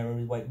not see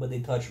memories, but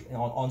they touch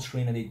on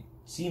screen and they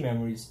see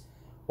memories?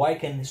 Why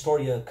can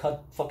Historia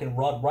cut fucking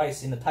raw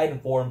rice in the Titan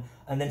form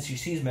and then she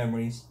sees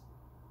memories?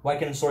 Why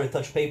can Historia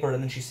touch paper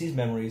and then she sees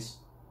memories?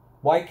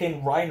 Why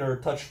can Reiner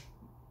touch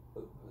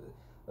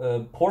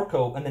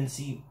Porco and then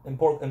see and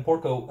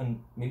Porco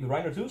and maybe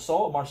Reiner too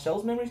saw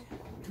Marcel's memories?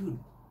 Dude.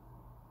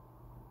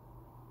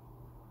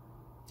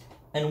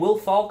 And will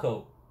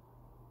Falco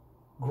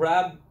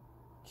grab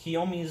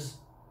Kiyomi's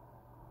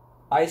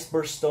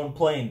iceberg stone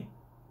plane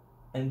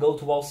and go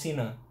to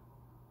Alcina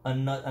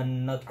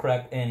and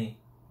nutcrack Annie?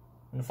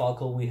 And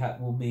Falco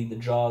will be the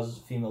Jaws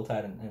female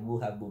Titan and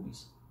we'll have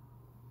boobies.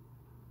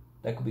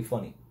 That could be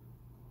funny.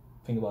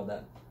 Think about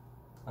that.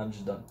 I'm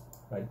just done.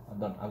 Right? I'm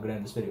done. I'm gonna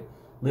end this video.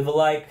 Leave a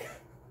like.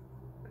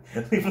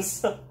 Leave a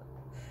sub.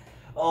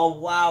 Oh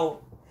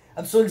wow.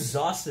 I'm so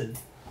exhausted.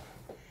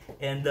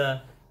 And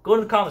go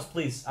in the comments,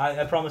 please.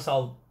 I promise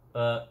I'll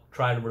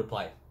try to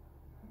reply.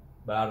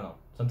 But I don't know.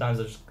 Sometimes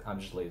I'm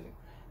just lazy.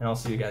 And I'll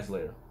see you guys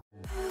later.